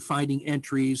reports and finding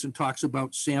entries and talks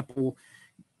about sample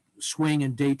swing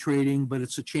and day trading, but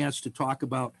it's a chance to talk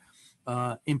about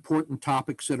important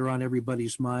topics that are on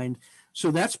everybody's mind.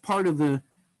 So that's part of the,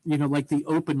 like the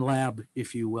open lab,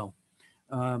 if you will.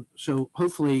 So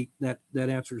hopefully that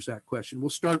answers that question. We'll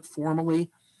start formally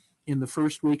in the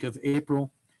first week of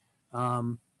April.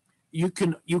 You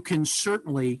can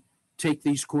certainly take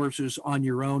these courses on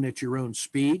your own at your own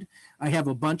speed. I have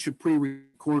a bunch of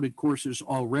pre-recorded courses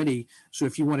already, so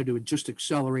if you wanted to just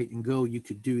accelerate and go, you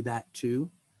could do that too.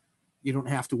 You don't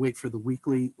have to wait for the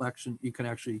weekly lesson. You can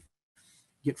actually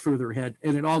get further ahead,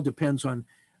 and it all depends on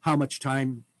how much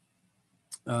time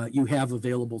you have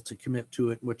available to commit to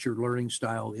it, what your learning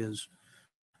style is.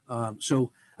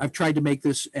 So I've tried to make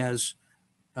this as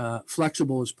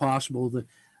flexible as possible.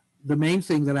 The main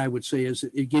thing that I would say is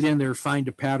that you get in there, find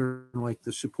a pattern like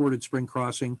the supported spring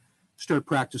crossing, start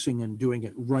practicing and doing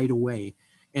it right away,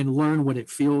 and learn what it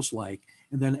feels like,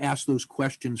 and then ask those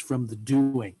questions from the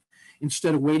doing,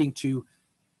 instead of waiting to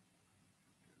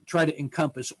try to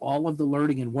encompass all of the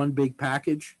learning in one big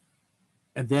package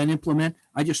and then implement.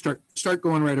 I just start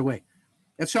going right away.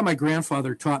 That's how my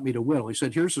grandfather taught me to whittle. He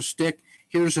said, here's a stick,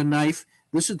 here's a knife,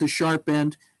 this is the sharp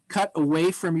end, cut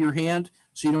away from your hand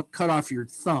so you don't cut off your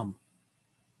thumb.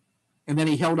 And then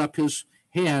he held up his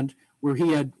hand where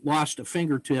he had lost a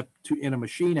fingertip in a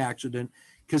machine accident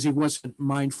because he wasn't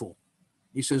mindful.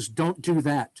 He says, don't do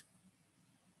that.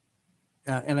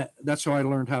 And that's how I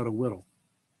learned how to whittle.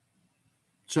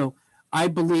 So I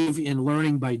believe in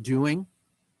learning by doing.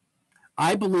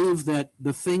 I believe that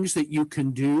the things that you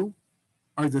can do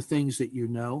are the things that you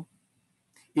know.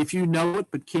 If you know it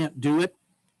but can't do it,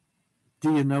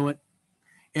 do you know it?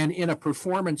 And in a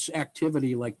performance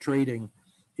activity like trading,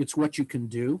 it's what you can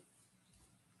do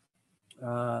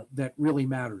that really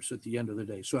matters at the end of the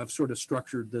day. So I've sort of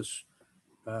structured this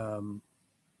in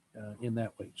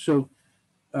that way. So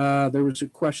there was a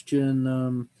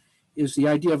question, is the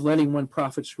idea of letting one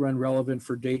profits run relevant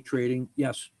for day trading?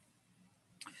 Yes.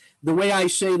 The way I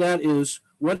say that is,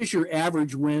 what is your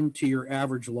average win to your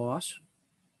average loss?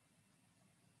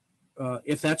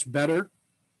 If that's better,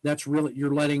 that's really,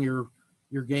 you're letting your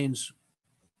gains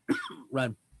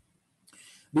run.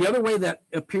 The other way that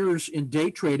appears in day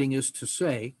trading is to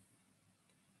say,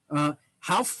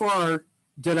 how far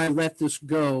did I let this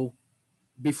go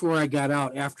before I got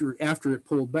out after it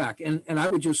pulled back? And I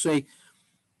would just say,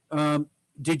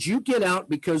 did you get out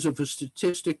because of a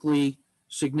statistically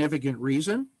significant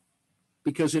reason?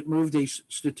 Because it moved a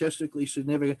statistically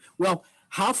significant, well,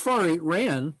 how far it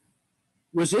ran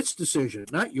was its decision,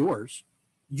 not yours.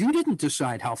 You didn't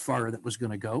decide how far that was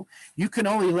going to go. You can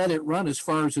only let it run as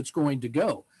far as it's going to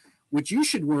go. What you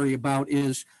should worry about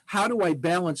is, how do I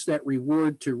balance that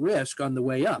reward to risk on the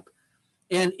way up?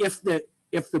 And if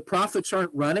the profits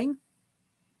aren't running,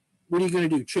 what are you going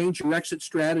to do? Change your exit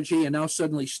strategy and now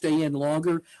suddenly stay in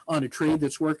longer on a trade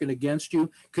that's working against you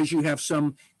because you have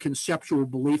some conceptual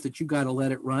belief that you got to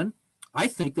let it run? I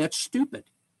think that's stupid.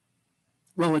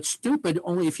 Well, it's stupid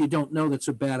only if you don't know that's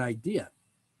a bad idea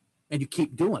and you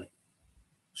keep doing it.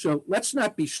 So let's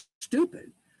not be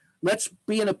stupid. Let's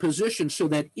be in a position so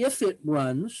that if it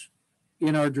runs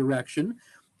in our direction,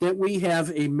 that we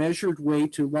have a measured way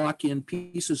to lock in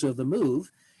pieces of the move.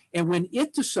 And when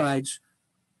it decides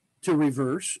to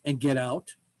reverse and get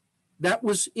out, that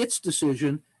was its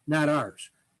decision, not ours.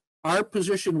 Our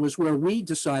position was where we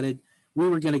decided we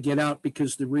were going to get out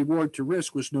because the reward to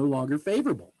risk was no longer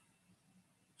favorable.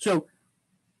 So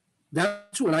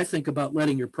that's what I think about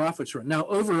letting your profits run. Now,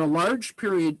 over a large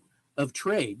period of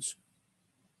trades,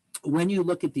 when you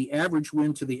look at the average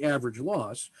win to the average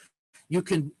loss, you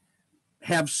can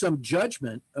have some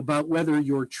judgment about whether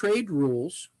your trade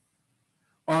rules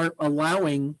are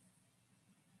allowing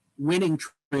winning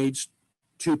trades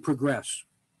to progress.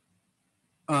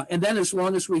 And then as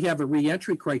long as we have a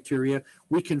re-entry criteria,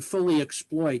 we can fully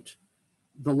exploit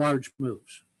the large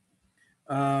moves.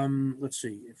 Let's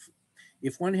see,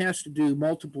 if one has to do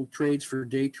multiple trades for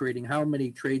day trading, how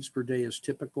many trades per day is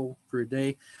typical for a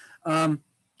day?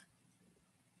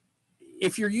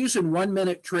 If you're using 1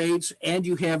 minute trades and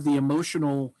you have the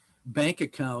emotional bank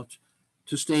account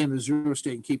to stay in the zero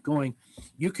state and keep going,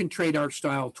 you can trade our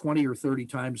style 20 or 30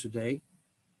 times a day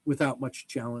without much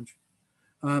challenge.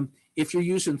 If you're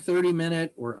using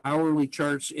 30-minute or hourly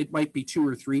charts, it might be 2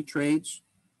 or 3 trades.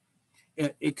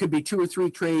 It could be 2 or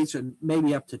 3 trades and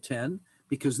maybe up to 10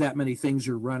 because that many things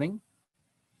are running.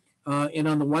 And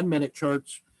on the 1-minute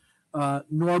charts,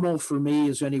 normal for me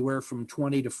is anywhere from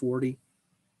 20 to 40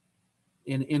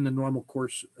 in the normal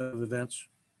course of events.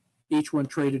 Each one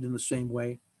traded in the same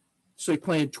way. Say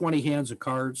playing 20 hands of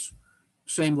cards,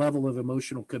 same level of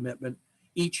emotional commitment.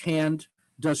 Each hand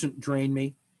doesn't drain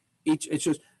me. It's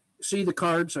just see the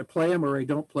cards, I play them or I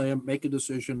don't play them, make a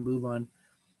decision, move on.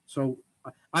 So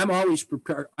I'm always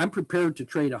prepared. I'm prepared to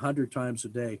trade 100 times a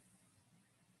day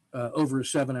over a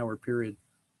 7-hour period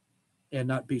and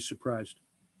not be surprised.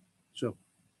 So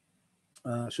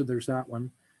there's that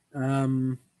one.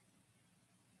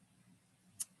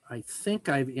 I think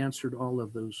I've answered all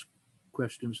of those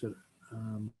questions that.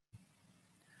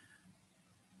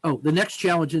 The next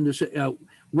challenge in this,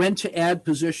 when to add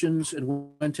positions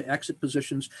and when to exit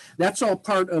positions. That's all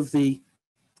part of the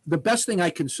best thing I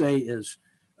can say is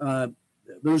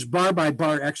those bar by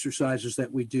bar exercises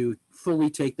that we do fully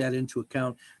take that into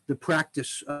account. The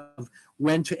practice of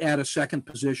when to add a second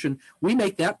position, we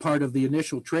make that part of the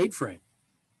initial trade frame.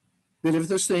 That if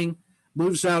this thing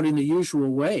moves out in the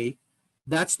usual way,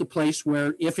 that's the place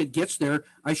where if it gets there,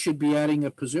 I should be adding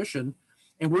a position.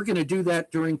 And we're going to do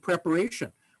that during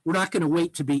preparation. We're not going to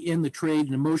wait to be in the trade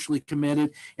and emotionally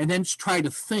committed and then try to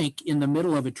think in the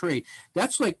middle of a trade.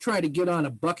 That's like trying to get on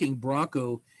a bucking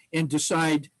bronco and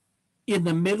decide in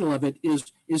the middle of it,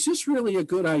 is this really a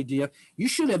good idea? You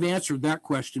should have answered that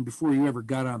question before you ever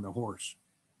got on the horse.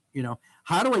 You know,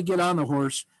 how do I get on the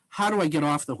horse? How do I get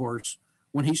off the horse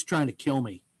when he's trying to kill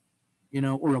me? You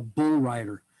know, or a bull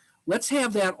rider. Let's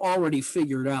have that already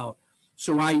figured out.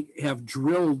 So I have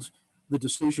drilled the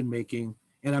decision making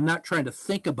and I'm not trying to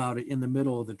think about it in the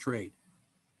middle of the trade.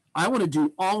 I want to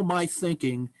do all my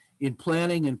thinking in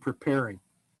planning and preparing.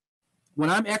 When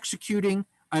I'm executing,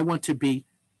 I want to be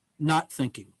not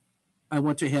thinking. I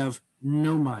want to have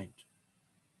no mind.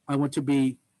 I want to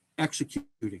be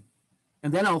executing.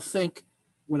 And then I'll think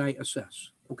when I assess.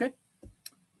 Okay?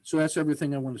 So that's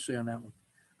everything I want to say on that one.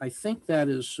 I think that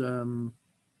is,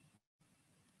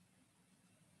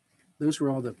 those were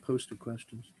all the posted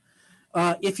questions.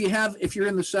 If you're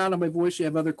in the sound of my voice, you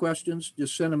have other questions,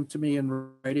 just send them to me in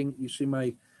writing. You see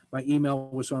my email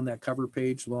was on that cover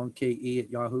page,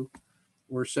 longke@yahoo,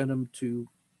 or send them to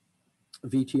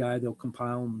VTI. They'll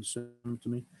compile them and send them to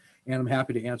me. And I'm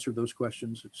happy to answer those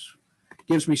questions. It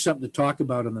gives me something to talk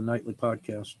about on the nightly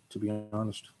podcast, to be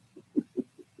honest.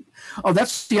 Oh,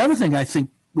 that's the other thing I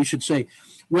think we should say.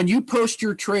 When you post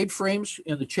your trade frames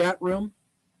in the chat room,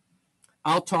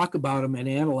 I'll talk about them and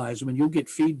analyze them, and you'll get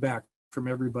feedback from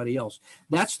everybody else.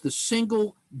 That's the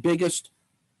single biggest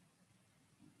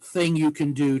thing you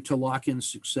can do to lock in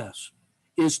success,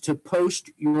 is to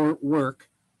post your work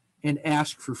and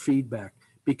ask for feedback,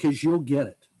 because you'll get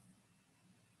it.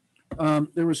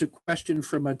 There was a question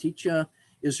from Aditya.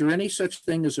 Is there any such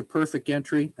thing as a perfect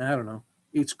entry? I don't know.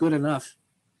 It's good enough.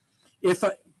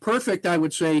 Perfect, I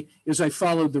would say, is I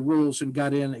followed the rules and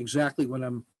got in exactly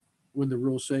when the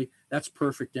rules say. That's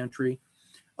perfect entry.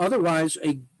 Otherwise,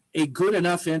 a good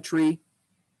enough entry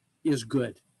is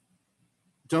good.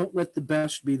 Don't let the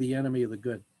best be the enemy of the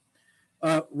good.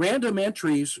 Random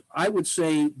entries, I would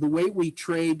say the way we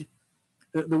trade,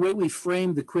 the way we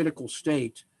frame the critical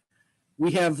state,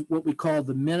 we have what we call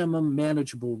the minimum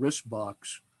manageable risk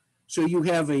box. So you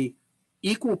have a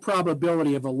equal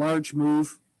probability of a large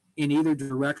move in either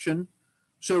direction.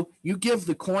 So you give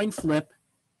the coin flip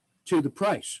to the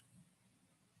price.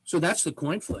 So that's the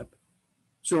coin flip.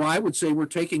 So I would say we're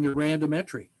taking a random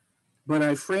entry, but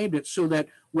I framed it so that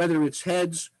whether it's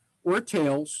heads or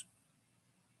tails,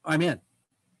 I'm in.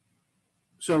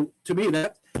 So to me,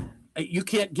 that you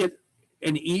can't get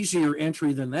an easier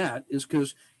entry than that, is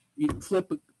because you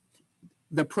flip,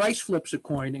 the price flips a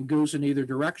coin and goes in either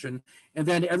direction, and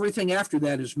then everything after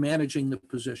that is managing the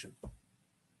position.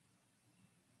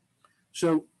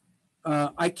 So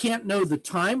I can't know the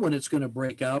time when it's going to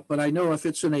break out, but I know if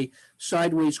it's in a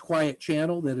sideways quiet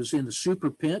channel that is in the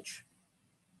super pinch,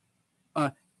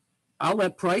 I'll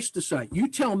let price decide. You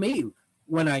tell me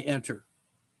when I enter.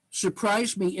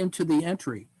 Surprise me into the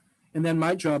entry. And then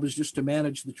my job is just to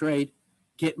manage the trade,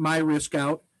 get my risk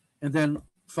out, and then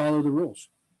follow the rules.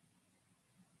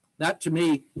 That, to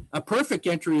me, a perfect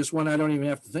entry is one I don't even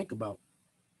have to think about.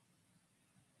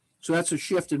 So that's a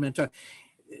shift in mentality.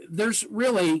 There's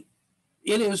really,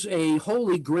 it is a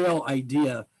holy grail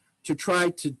idea to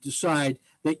try to decide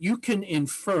that you can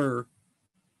infer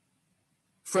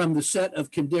from the set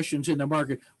of conditions in the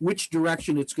market which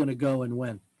direction it's going to go and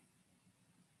when.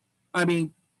 I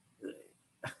mean,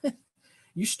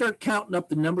 you start counting up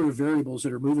the number of variables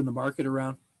that are moving the market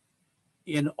around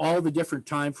in all the different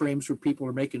time frames where people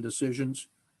are making decisions,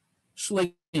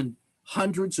 slinging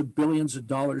hundreds of billions of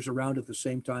dollars around at the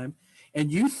same time.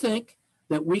 And you think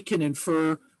that we can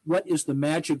infer what is the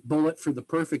magic bullet for the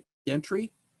perfect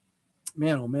entry?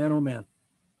 Man, oh man, oh man.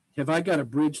 Have I got a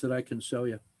bridge that I can sell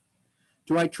you?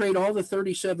 Do I trade all the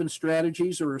 37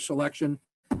 strategies or a selection?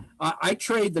 I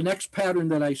trade the next pattern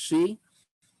that I see.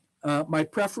 My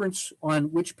preference on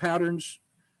which patterns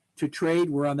to trade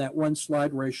were on that one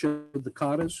slide where I showed the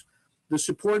katas. The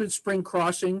supported spring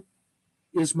crossing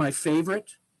is my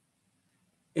favorite,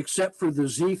 except for the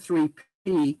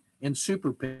Z3P and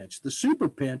super pinch. The super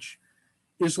pinch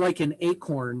is like an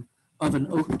acorn of an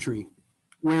oak tree,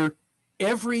 where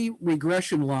every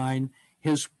regression line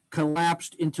has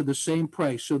collapsed into the same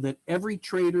price, so that every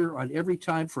trader on every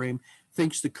time frame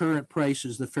thinks the current price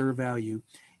is the fair value,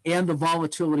 and the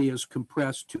volatility is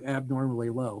compressed to abnormally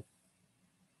low.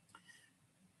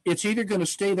 It's either going to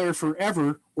stay there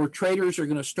forever, or traders are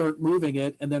going to start moving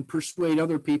it and then persuade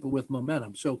other people with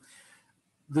momentum. So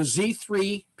the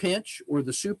Z3 pinch or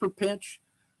the super pinch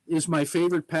is my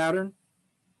favorite pattern.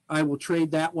 I will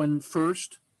trade that one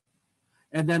first.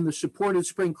 And then the supported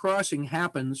spring crossing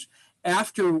happens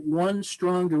after one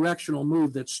strong directional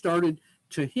move that started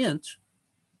to hint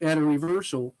at a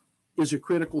reversal is a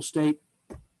critical state.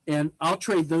 And I'll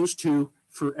trade those two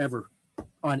forever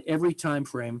on every time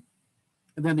frame.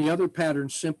 And then the other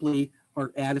patterns simply are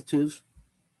additive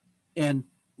and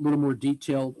a little more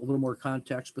detailed, a little more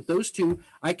context. But those two,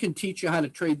 I can teach you how to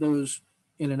trade those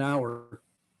in an hour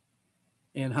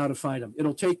and how to find them.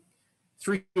 It'll take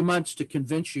 3 months to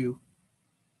convince you,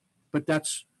 but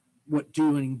that's what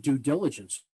doing due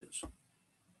diligence is,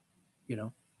 you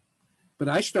know. But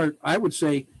I would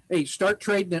say, hey, start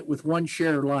trading it with one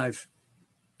share live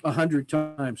 100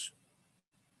 times.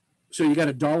 So you got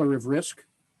 $1 of risk.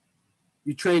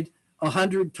 You trade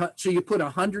 100, so you put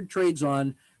 100 trades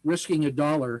on, risking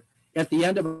 $1. At the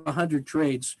end of 100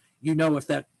 trades, you know if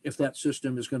that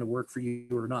system is going to work for you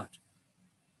or not.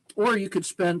 Or you could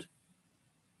spend,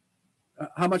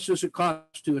 how much does it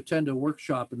cost to attend a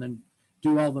workshop and then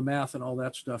do all the math and all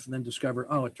that stuff, and then discover,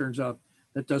 oh, it turns out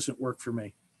that doesn't work for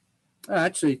me.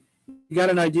 I'd say, you got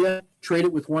an idea, trade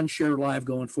it with one share live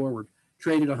going forward.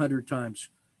 Trade it 100 times.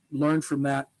 Learn from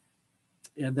that,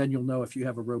 and then you'll know if you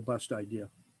have a robust idea.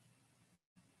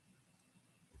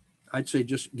 I'd say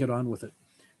just get on with it.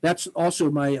 That's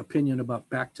also my opinion about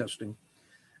backtesting.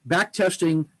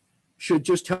 Backtesting should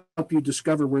just help you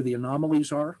discover where the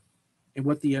anomalies are and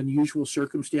what the unusual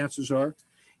circumstances are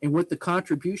and what the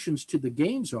contributions to the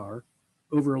gains are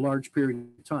over a large period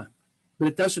of time. But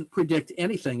it doesn't predict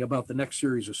anything about the next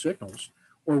series of signals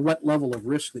or what level of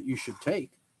risk that you should take.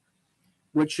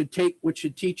 What should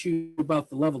teach you about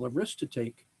the level of risk to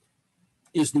take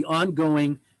is the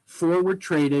ongoing forward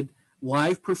traded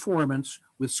live performance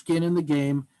with skin in the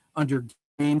game under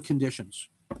game conditions.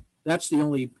 That's the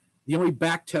only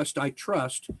back test I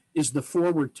trust is the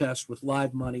forward test with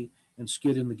live money and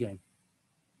skin in the game.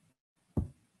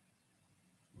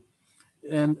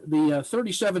 And the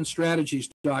 37 strategies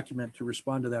document, to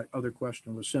respond to that other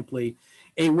question, was simply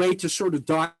a way to sort of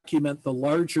document the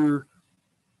larger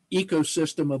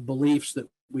ecosystem of beliefs that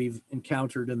we've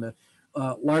encountered and the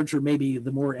larger, maybe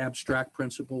the more abstract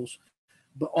principles,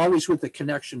 but always with the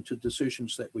connection to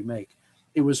decisions that we make.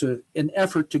 It was an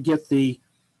effort to get the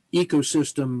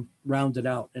ecosystem rounded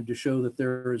out and to show that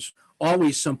there is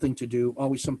always something to do,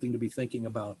 always something to be thinking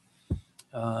about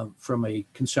from a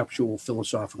conceptual,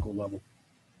 philosophical level.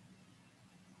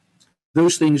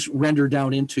 Those things render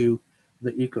down into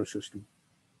the ecosystem.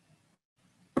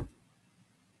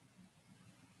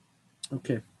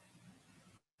 Okay.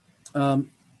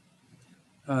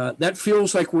 That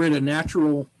feels like we're at a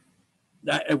natural,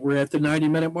 we're at the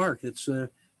 90-minute mark.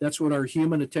 That's what our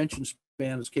human attention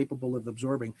span is capable of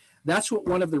absorbing. That's what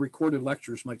one of the recorded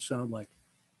lectures might sound like.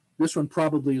 This one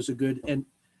probably is a good, and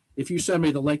if you send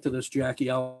me the link to this,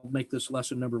 Jackie, I'll make this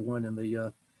lesson number 1 in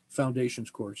the foundations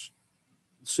course.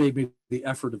 Save me the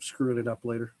effort of screwing it up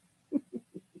later.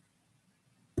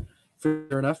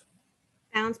 Fair enough?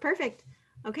 Sounds perfect.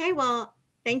 Okay, well,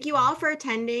 thank you all for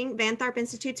attending Van Tharp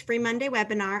Institute's Free Monday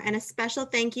webinar, and a special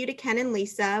thank you to Ken and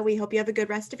Lisa. We hope you have a good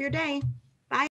rest of your day.